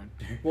 Alright.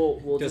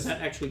 We'll Does just...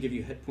 that actually give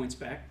you hit points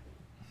back?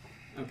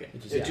 Okay.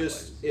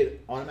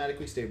 It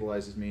automatically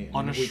stabilizes me. And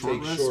On a if we short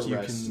take rest, short you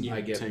rests, can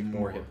I get take more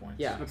more. hit points.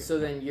 Yeah, Okay. so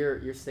then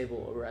you're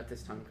stable over at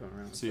this time going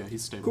around. So yeah,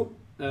 he's stable.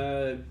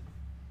 Cool.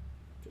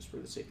 Just for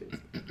the sake of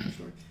the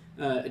story.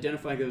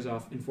 Identify goes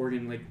off, and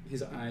Forgan, like,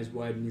 his eyes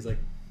widen, he's like,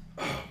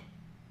 oh,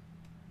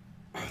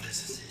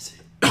 this is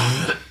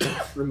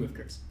easy. Remove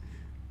curse.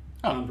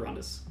 Oh. On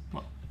Brondus.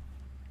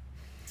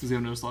 Does he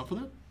have no slot for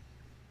that?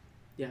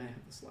 Yeah, I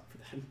have the slot for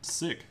that.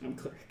 Sick. I'm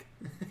cleric.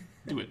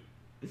 Do it.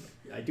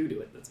 I do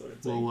it, that's what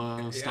it's saying.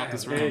 We'll stop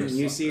this Yeah, round. And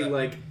you see,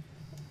 like,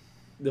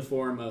 the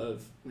form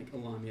of, like,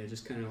 Alamia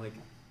just kind of, like,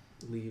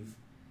 leave,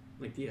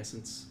 like, the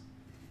essence,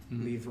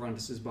 leave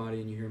Rondus's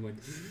body, and you hear him, like,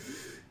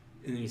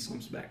 and then he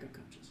slumps back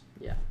unconscious.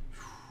 Yeah.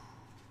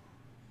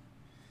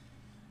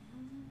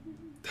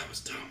 That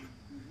was dumb.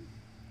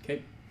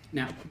 Okay,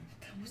 now.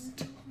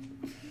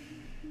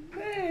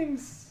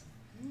 Thanks.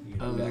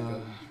 I'm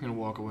gonna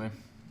walk away.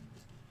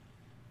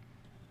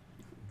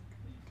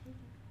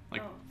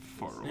 Like,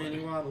 far away. And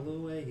he waddled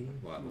away.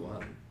 Waddle,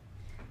 waddle.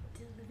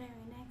 Till the very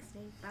next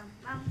day. Bum,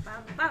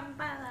 bum, bum,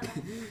 bum,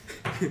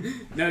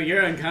 bum. No,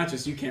 you're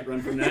unconscious. You can't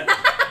run from that.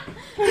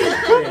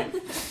 Okay.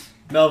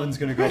 Melvin's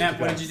gonna go. Nap,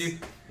 what did you do?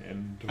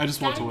 I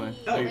just walked away.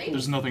 Oh,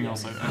 There's nothing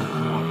else I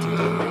want to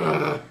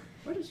do.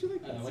 Why did you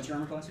like that? What's your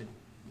armor class?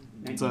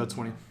 It's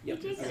 20. Yep.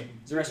 Okay.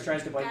 Zareth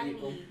tries to bite you.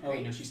 Oh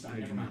wait, no, she's stunned.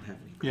 Never mind.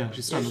 Yeah,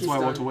 she's stunned. Yeah, That's why I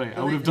walked she's away. stunned.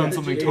 I would have done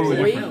something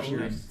totally Wait,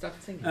 different. stop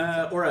singing.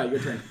 Aura, your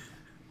turn.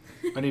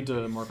 I need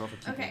to mark off a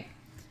key. Okay.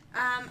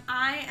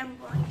 I am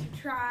going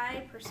to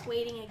try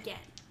persuading again.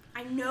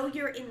 I know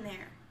you're in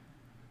there.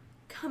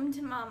 Come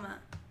to Mama.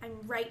 I'm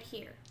right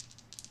here.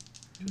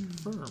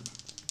 Confirm.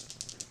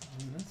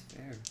 Oh, that's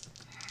fair.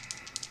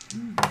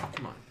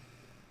 Come on.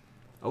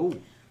 Oh.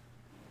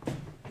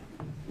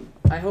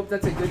 I hope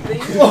that's a good thing.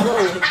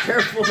 Whoa,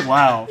 careful.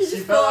 Wow. She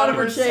just fell out of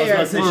her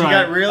chair. She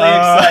got really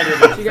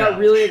excited. She got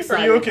really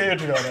excited. Are you okay,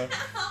 Adriana?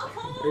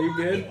 Are you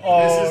good?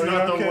 Oh, This is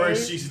not the okay?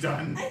 worst she's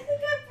done. I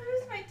think I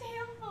bruised my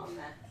tailbone.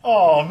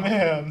 Oh,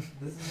 man.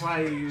 This is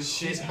why you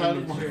She's sit had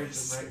in the chair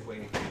worse. the right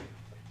way.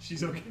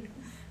 She's okay.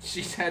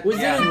 She's had. Was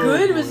it a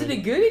good? Was it a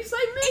good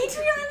excitement?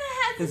 Adriana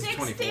has This a is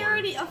 24.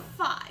 dexterity of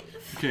 5.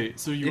 Okay,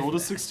 so you rolled a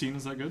 16.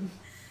 Is that good?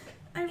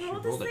 I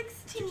rolled rolled a a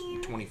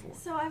 16. 24.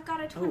 So I've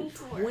got a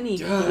 24.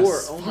 24.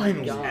 Yes, Oh my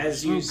finally. god.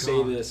 As you Oh, say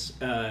God. this,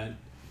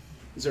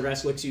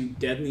 Zareth looks you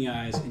dead in the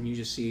eyes, and you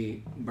just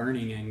see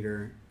burning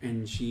anger.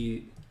 And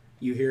you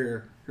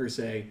hear her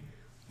say,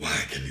 Why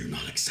can you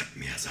not accept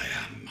me as I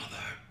am,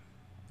 Mother?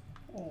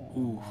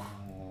 Ooh.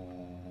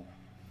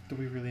 Do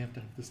we really have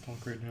to have this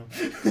talk right now?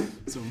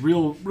 It's a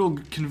real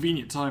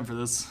convenient time for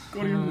this.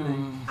 Go to your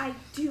room. I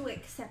do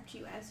accept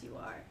you as you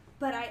are,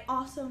 but I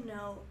also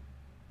know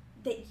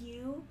that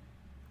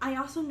I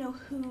also know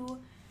who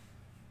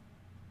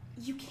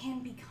you can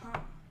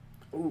become.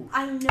 Ooh.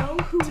 I know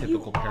who you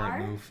Typical are,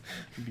 parent move.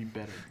 It'd be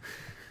better.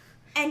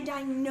 and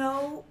I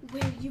know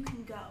where you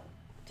can go.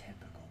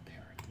 Typical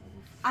parent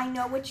move. I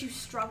know what you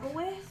struggle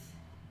with,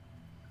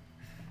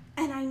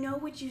 and I know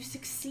what you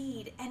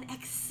succeed and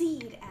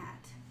exceed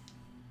at.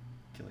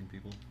 Killing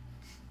people.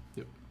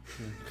 Yep.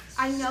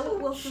 I know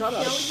it will Shut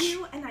fulfill up.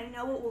 you, and I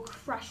know it will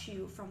crush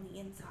you from the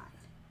inside.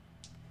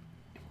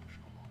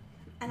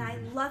 And I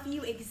love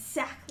you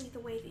exactly the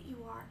way that you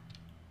are.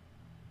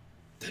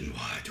 Then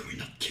why do we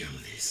not kill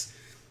these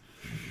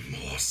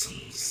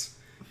morsels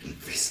and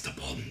feast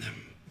upon them?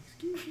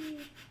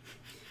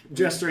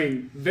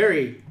 gesturing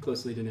very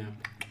closely to Nap.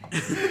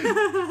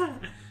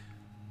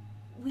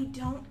 We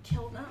don't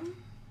kill them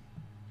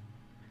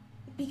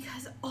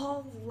because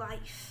all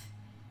life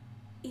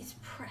is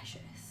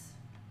precious.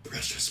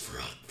 Precious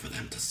for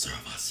them to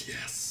serve us,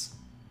 yes.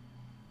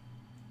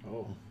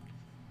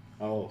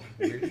 Oh.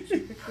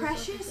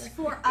 Precious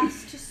for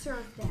us to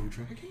serve them.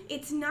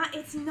 It's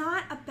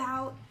not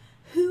about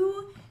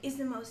who is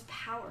the most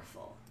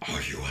powerful.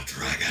 Are you a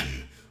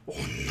dragon or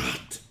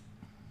not?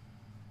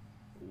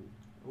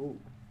 Ooh.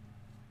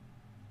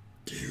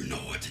 Do you know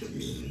what it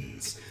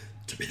means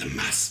to be the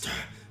master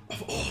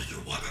of all you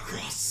walk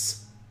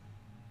across?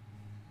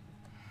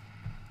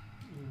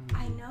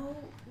 I know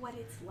what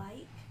it's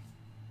like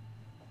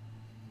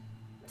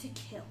to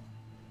kill.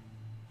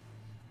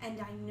 And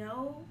I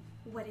know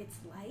what it's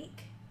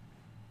like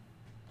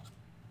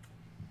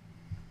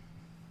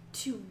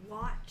to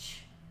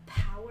watch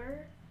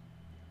power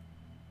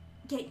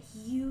get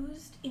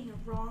used in the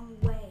wrong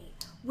way,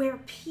 where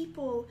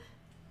people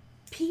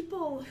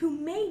who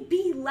may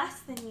be less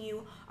than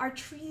you are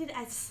treated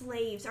as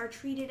slaves, are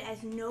treated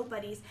as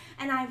nobodies,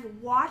 and I've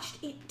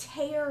watched it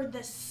tear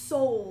the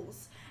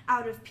souls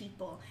out of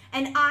people,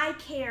 and I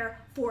care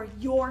for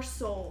your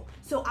soul,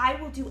 so I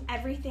will do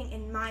everything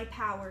in my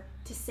power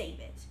to save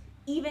it,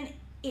 even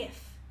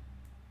if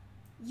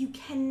you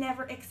can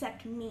never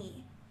accept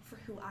me for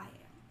who I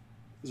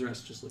am.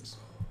 Zareth just looks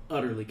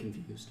utterly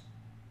confused.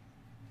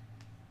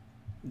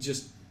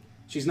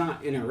 She's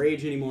not in a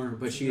rage anymore,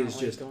 but she is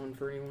just going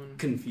for anyone.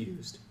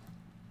 confused.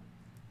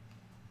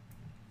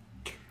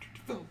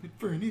 Development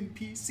for an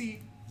NPC.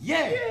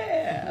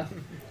 Yeah!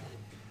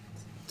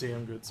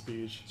 Damn good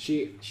speech.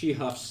 She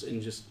huffs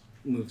and just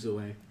moves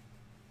away.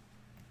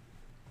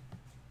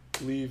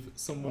 Leave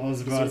someone. I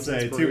was about to deserves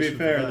say, to be inspiration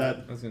for fair, I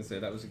that was gonna say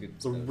that was a good.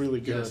 It's a really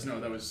good. Yes, no,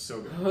 that was so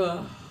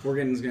good.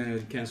 Morgan's gonna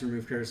cast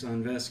Remove Curse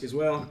on Vesk as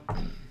well,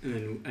 and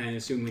then I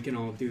assume we can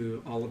all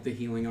do all of the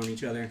healing on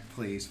each other.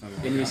 Please, Father.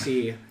 And you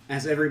see,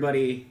 as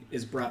everybody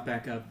is brought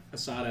back up,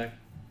 Asada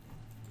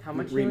How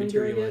much healing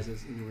do I get?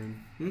 rematerializes in the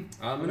room.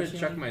 I'm gonna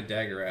chuck my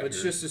dagger at Let's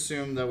her. just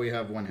assume that we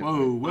have one hit.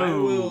 Whoa,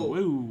 whoa, will-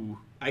 whoa.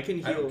 I can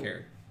heal. I don't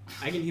care.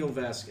 I can heal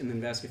Vesk, and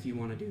then Vesk, if you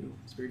want to do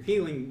Spirit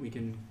Healing, we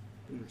can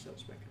bring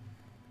ourselves back up.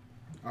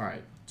 All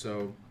right,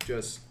 so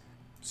just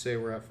say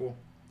we're at full.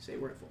 Say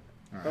we're at full.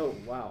 Alright. Oh,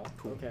 wow.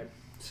 Okay.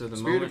 So the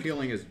Spirit moment of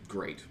healing is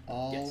great.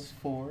 All Yes.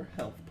 4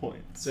 health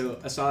points. So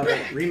Asada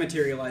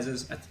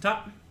rematerializes at the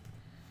top.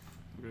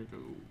 We're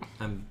gonna go.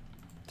 I'm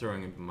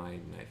throwing my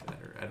knife at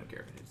her. I don't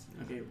care if it is.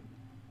 Okay,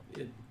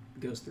 it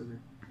goes through her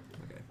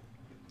Okay.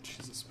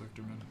 She's a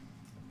specter, man.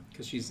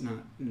 because she's not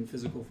in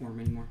physical form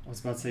anymore. I was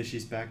about to say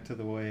she's back to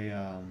the way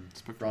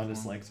Rondus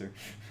form. likes her.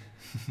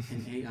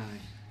 An AI.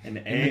 An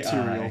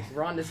Immaterial. AI.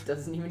 Rondus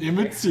doesn't even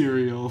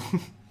Immaterial.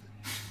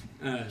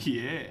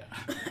 Yeah.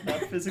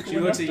 Not physical She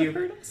looks enough at to you.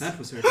 hurt us. That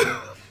was her.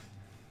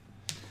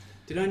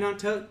 Did I not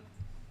tell?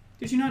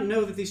 Did you not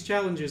know that these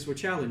challenges were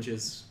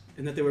challenges,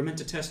 and that they were meant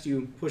to test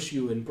you, push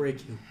you, and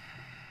break you?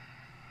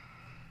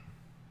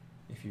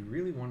 If you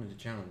really wanted to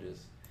challenge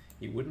us,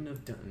 you wouldn't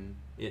have done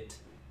it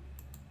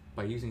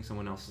by using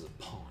someone else as a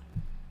pawn.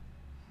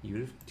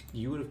 You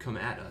would have come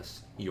at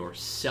us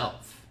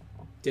yourself.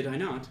 Did I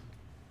not?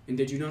 And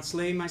did you not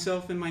slay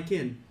myself and my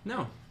kin?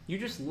 No, you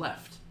just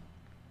left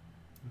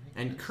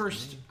and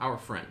cursed our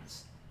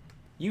friends.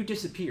 You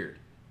disappeared.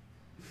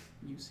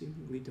 You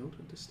seemingly don't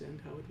understand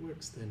how it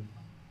works, then.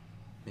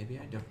 Maybe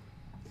I don't.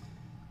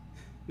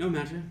 No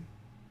matter.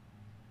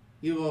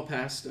 You all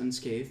passed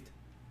unscathed.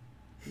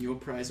 Your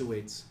prize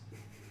awaits.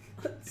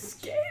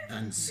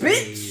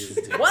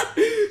 Unscathed. What?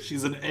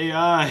 She's an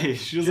AI.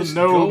 She doesn't Just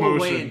know go emotion.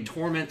 away and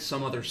torment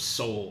some other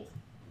soul.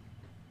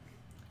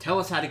 Tell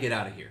us how to get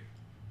out of here.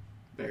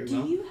 Very Do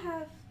well. you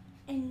have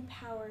any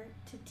power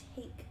to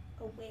take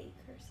away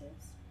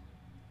curses?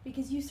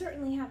 Because you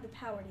certainly have the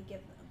power to give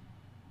them.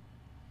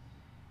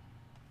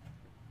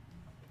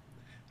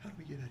 How do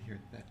we get out here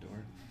at that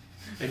door?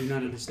 I do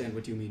not understand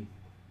what you mean.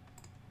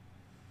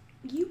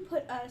 You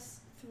put us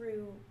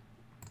through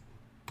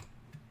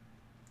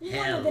one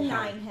Hell, of the hell.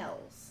 9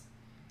 hells.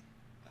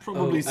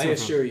 Probably I several.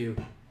 assure you,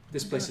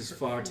 this place is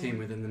far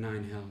tamer than the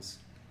 9 hells.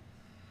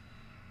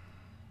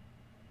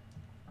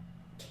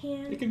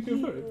 Can You can feel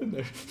her, I've been you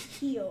there.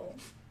 heal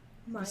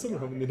my Somehow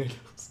daughter? in the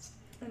nails.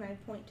 And I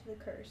point to the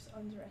curse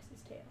on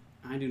Zeres's tail.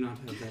 I do not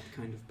have that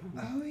kind of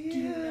power. Oh, Do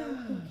you know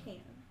who can?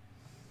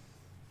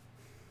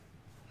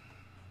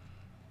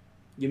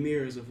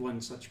 Ymir is of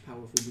one such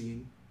powerful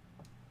being.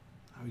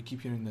 We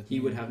keep hearing that. He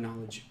would have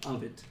knowledge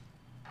of it.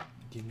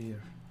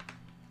 Ymir.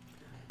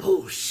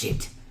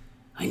 Bullshit.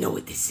 I know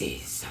what this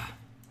is.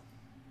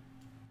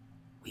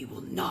 We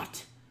will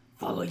not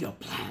follow your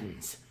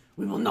plans.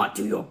 We will not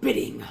do your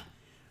bidding.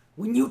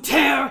 When you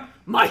tear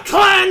my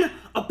clan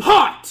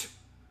apart,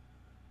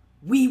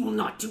 we will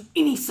not do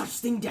any such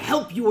thing to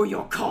help you or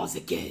your cause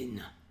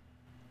again.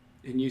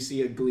 And you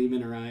see a gleam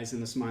in her eyes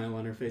and a smile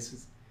on her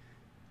face.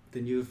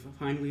 Then you have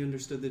finally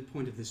understood the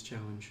point of this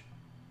challenge.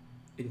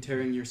 In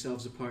tearing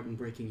yourselves apart and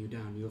breaking you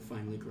down, you have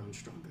finally grown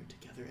stronger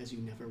together as you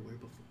never were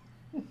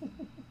before.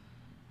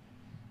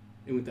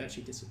 And with that,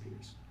 she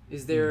disappears.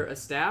 Is there a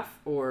staff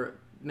or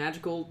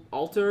magical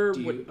altar? Do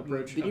you What-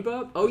 approach Did you up?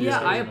 go up? Oh yeah,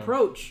 I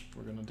approach.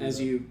 We're gonna do As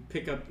that. you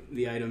pick up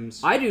the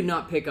items. I do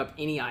not pick up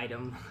any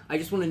item. I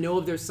just want to know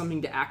if there's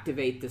something to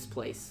activate this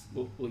place.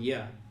 Well,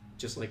 yeah,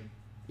 just like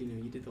you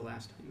did the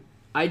last time.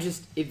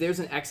 If there's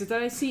an exit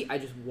that I see, I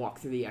just walk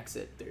through the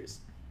exit. There's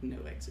no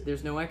exit.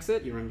 There's no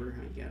exit? You remember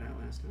how you got out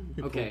last time?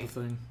 You Okay. pulled the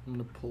thing. I'm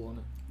gonna pull on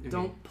it. Okay.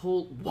 Don't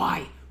pull.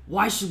 Why?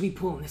 Why should we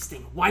pull on this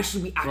thing? Why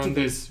should we Run activate?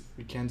 this.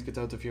 We can't get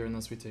out of here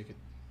unless we take it.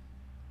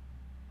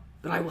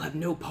 But I will have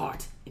no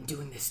part in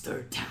doing this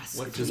third task.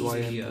 What Which is why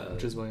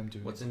I'm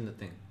doing What's it. in the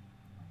thing?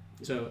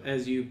 So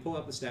as you pull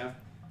out the staff,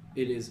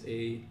 it is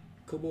a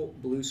cobalt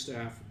blue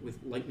staff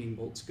with lightning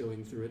bolts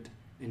going through it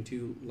and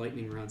 2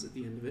 lightning rods at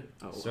the end of it.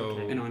 Oh, So-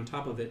 okay. And on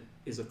top of it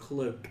is a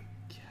cloak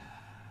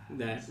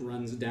that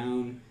runs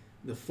down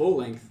the full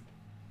length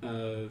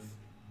of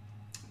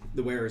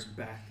the wearer's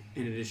back,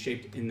 and it is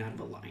shaped in that of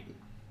a lion.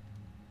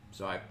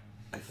 So I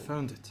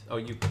found it. Oh,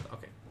 you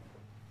okay?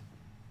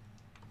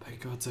 By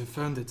gods, I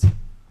found it.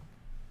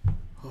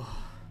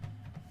 Oh.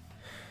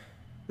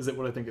 Is it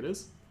what I think it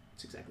is?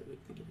 It's exactly what you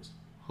think it is.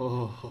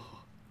 Oh.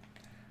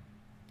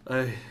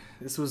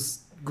 This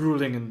was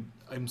grueling, and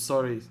I'm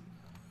sorry.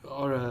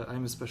 Aura,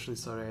 I'm especially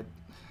sorry. I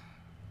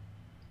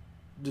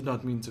did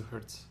not mean to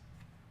hurt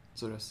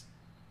Zeres.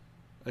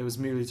 I was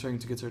merely trying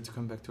to get her to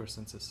come back to her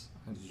senses.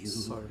 I'm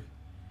sorry.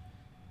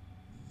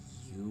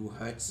 You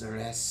hurt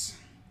Zeres.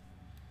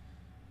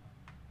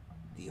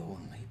 The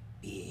only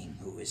being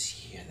who is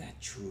here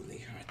that truly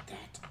hurt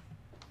that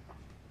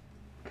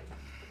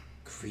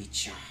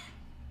creature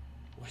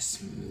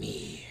was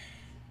me.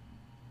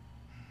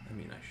 I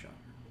mean, I shot her.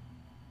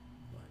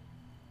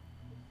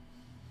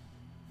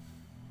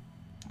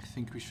 I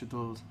think we should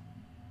all.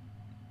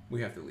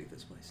 We have to leave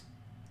this place.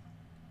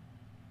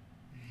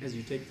 As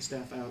you take the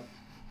staff out,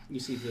 you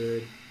see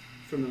the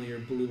familiar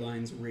blue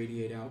lines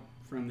radiate out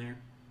from there,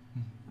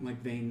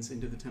 like veins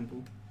into the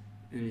temple.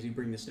 And as you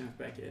bring the staff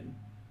back in,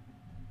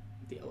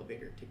 the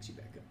elevator takes you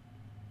back up.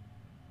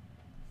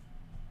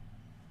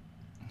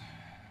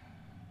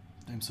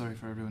 I'm sorry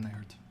for everyone I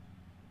hurt.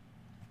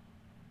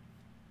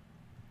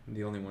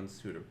 The only ones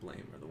who are to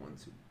blame are the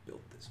ones who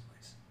built this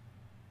place.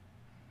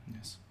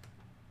 Yes.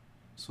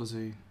 This was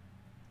a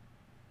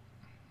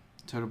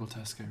terrible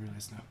task, I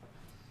realize now.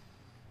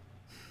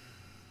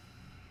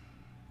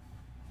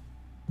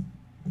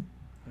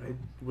 I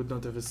would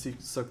not have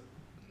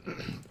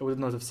I would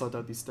not have sought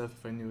out these staff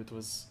if I knew it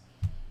was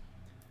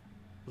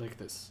like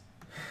this.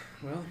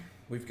 Well,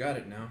 we've got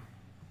it now.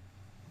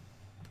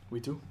 We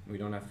do? We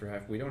don't have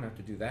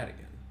to do that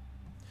again.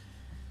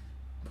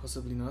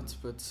 Possibly not,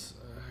 but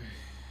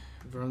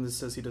Verondis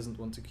says he doesn't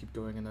want to keep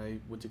going, and I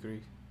would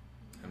agree.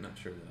 I'm not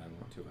sure that I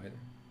want to either.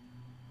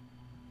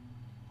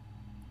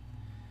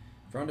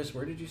 Verondis,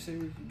 where did you say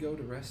we could go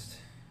to rest?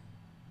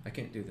 I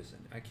can't do this.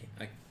 I can't.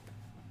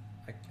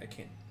 I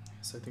can't.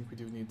 Yes, I think we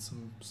do need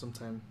some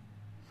time.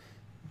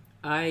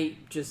 I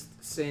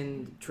just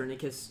send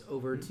Trinicus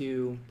over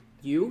to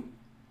you,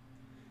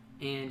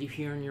 and you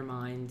hear in your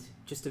mind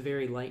just a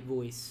very light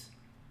voice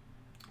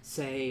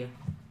say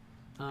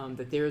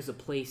that there is a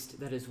place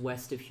that is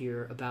west of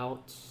here,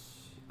 about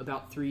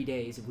 3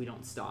 days if we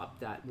don't stop.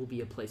 That will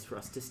be a place for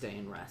us to stay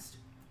and rest.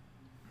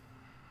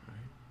 All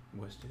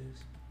right, west it is.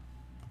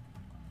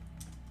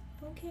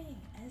 Okay,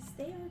 as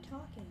they are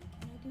talking,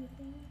 can I do a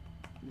thing?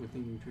 What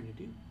thing are you trying to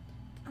do?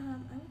 I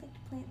would like to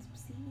plant some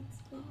seeds,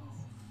 please.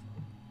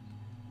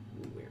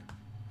 Where?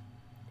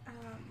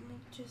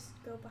 Like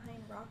just go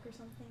behind a rock or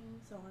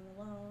something, so I'm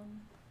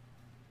alone,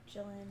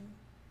 chilling.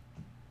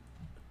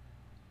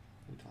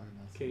 We're talking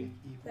about Okay, Is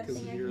that a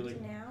thing I can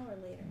do now or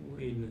later?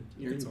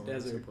 You're in the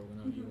desert,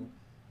 Mhm.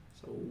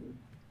 so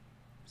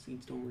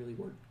seeds don't really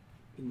work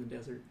in the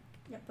desert.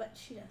 Yeah, but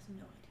she has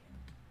no idea.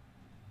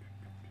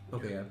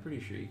 Okay, I'm pretty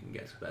sure you can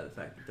guess by the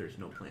fact that there's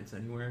no plants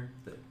anywhere.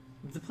 That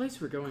The place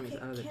we're going is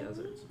Okay, out of the can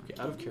desert. we-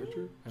 Okay, out of can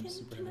character, we- I'm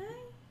super can happy.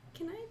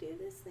 Can I do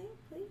this thing,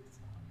 please?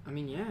 I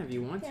mean, yeah, if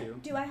you want Yeah. to.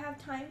 Do I have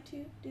time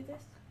to do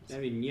this? I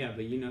mean, yeah,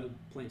 but you know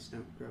plants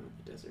don't grow in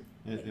the desert.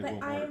 It but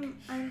won't work.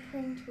 I'm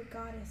praying to a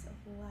goddess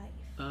of life.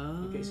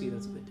 Okay, see,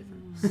 that's a bit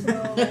different.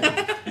 So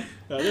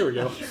There we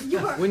go.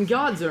 When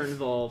gods are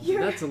involved,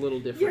 Your- that's a little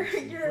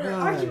different. your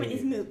argument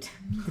is moot.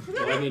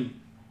 Well, I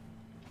mean,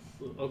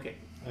 okay.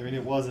 I mean,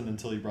 it wasn't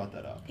until you brought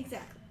that up.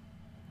 Exactly.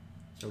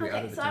 Are we out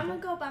Okay, of the so I'm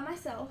temple? gonna go by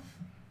myself,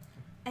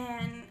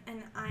 and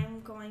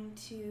I'm going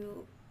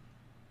to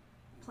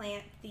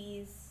plant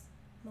these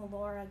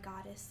Melora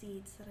goddess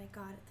seeds that I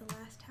got at the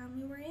last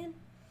town we were in.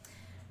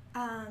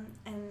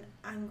 And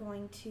I'm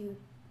going to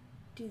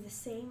do the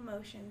same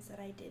motions that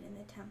I did in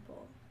the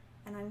temple,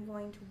 and I'm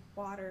going to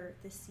water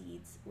the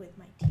seeds with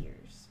my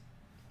tears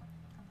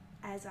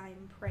as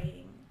I'm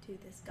praying to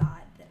this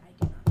god that I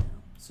do not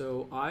know.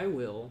 So I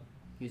will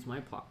use my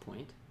plot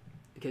point,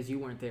 because you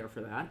weren't there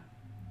for that,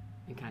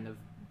 and kind of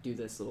do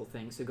this little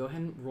thing. So go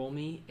ahead and roll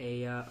me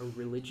a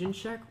religion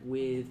check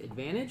with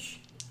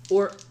advantage.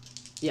 Or,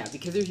 yeah,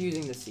 because you're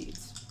using the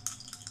seeds.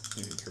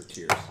 Maybe her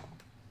tears.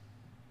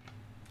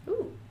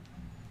 Ooh.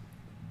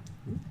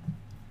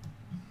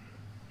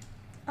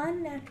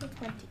 Unnatural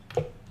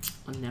 20.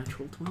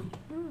 Unnatural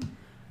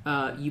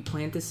 20. You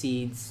plant the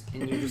seeds,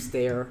 and you're just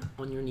there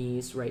on your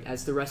knees, right,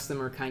 as the rest of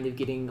them are kind of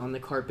getting on the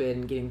carpet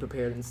and getting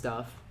prepared and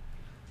stuff.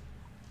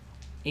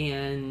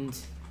 And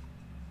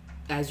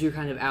as you're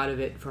kind of out of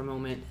it for a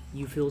moment,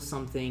 you feel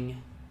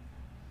something,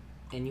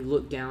 and you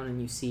look down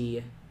and you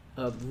see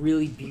a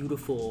really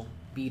beautiful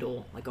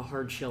beetle, like a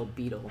hard-shelled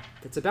beetle,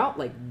 that's about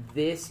like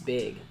this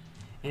big,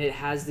 and it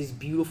has these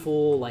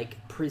beautiful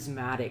like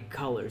prismatic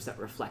colors that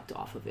reflect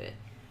off of it,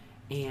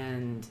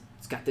 and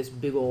it's got this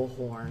big old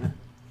horn,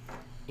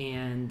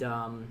 and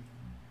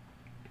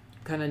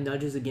kind of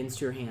nudges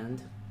against your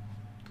hand,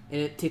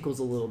 and it tickles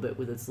a little bit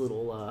with its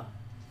little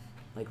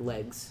like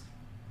legs.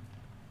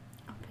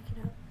 I'll pick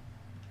it up.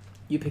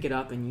 You pick it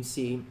up and you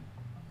see,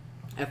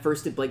 at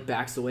first it like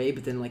backs away,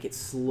 but then like it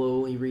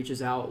slowly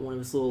reaches out one of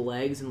its little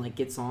legs and like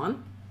gets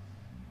on,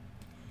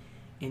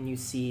 and you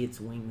see its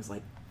wings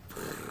like,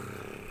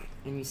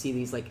 and you see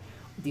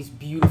these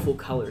beautiful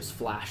colors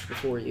flash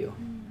before you,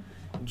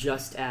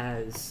 just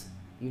as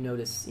you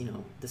notice,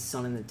 the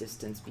sun in the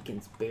distance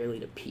begins barely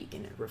to peak,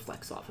 and it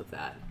reflects off of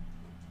that.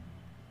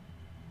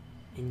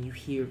 And you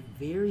hear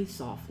very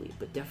softly,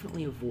 but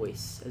definitely a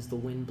voice as the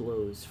wind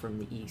blows from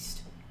the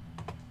east.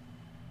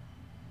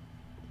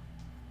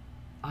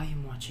 I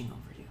am watching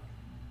over you.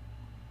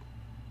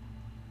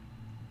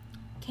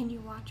 Can you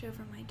watch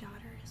over my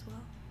daughter as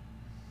well?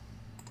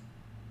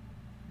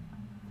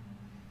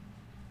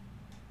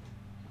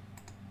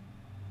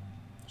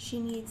 She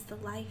needs the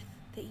life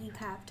that you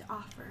have to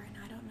offer, and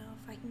I don't know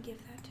if I can give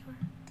that to her.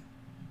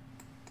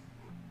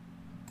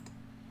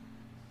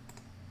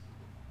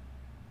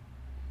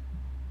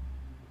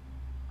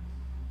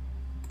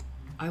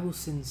 I will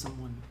send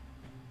someone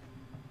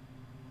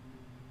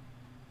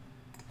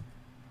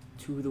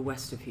to the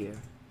west of here.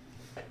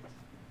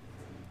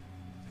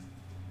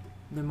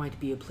 There might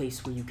be a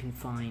place where you can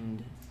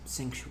find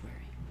sanctuary.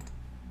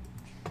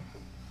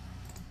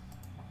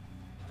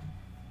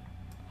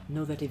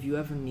 Know that if you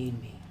ever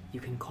need me, you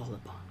can call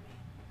upon me.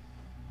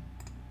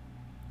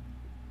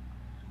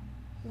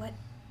 What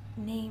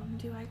name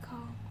do I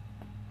call?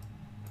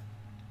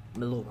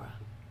 Melora.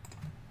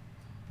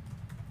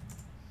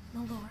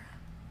 Melora.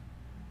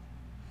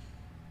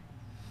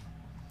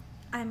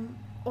 I'm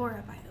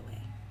Aura, by the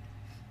way.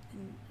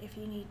 And if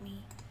you need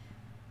me,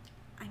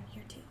 I'm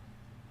here too.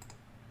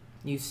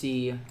 You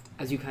see,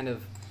 as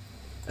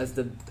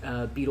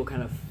the beetle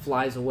kind of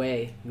flies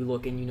away, you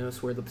look and you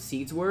notice where the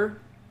seeds were.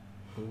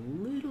 A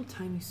little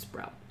tiny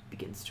sprout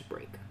begins to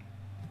break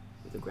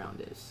where the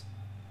ground is.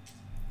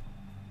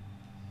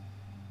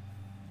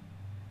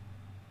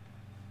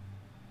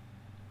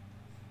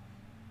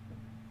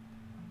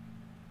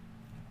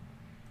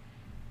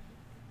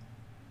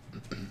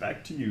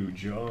 Back to you,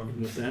 John.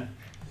 And with that,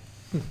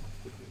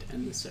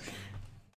 end the session.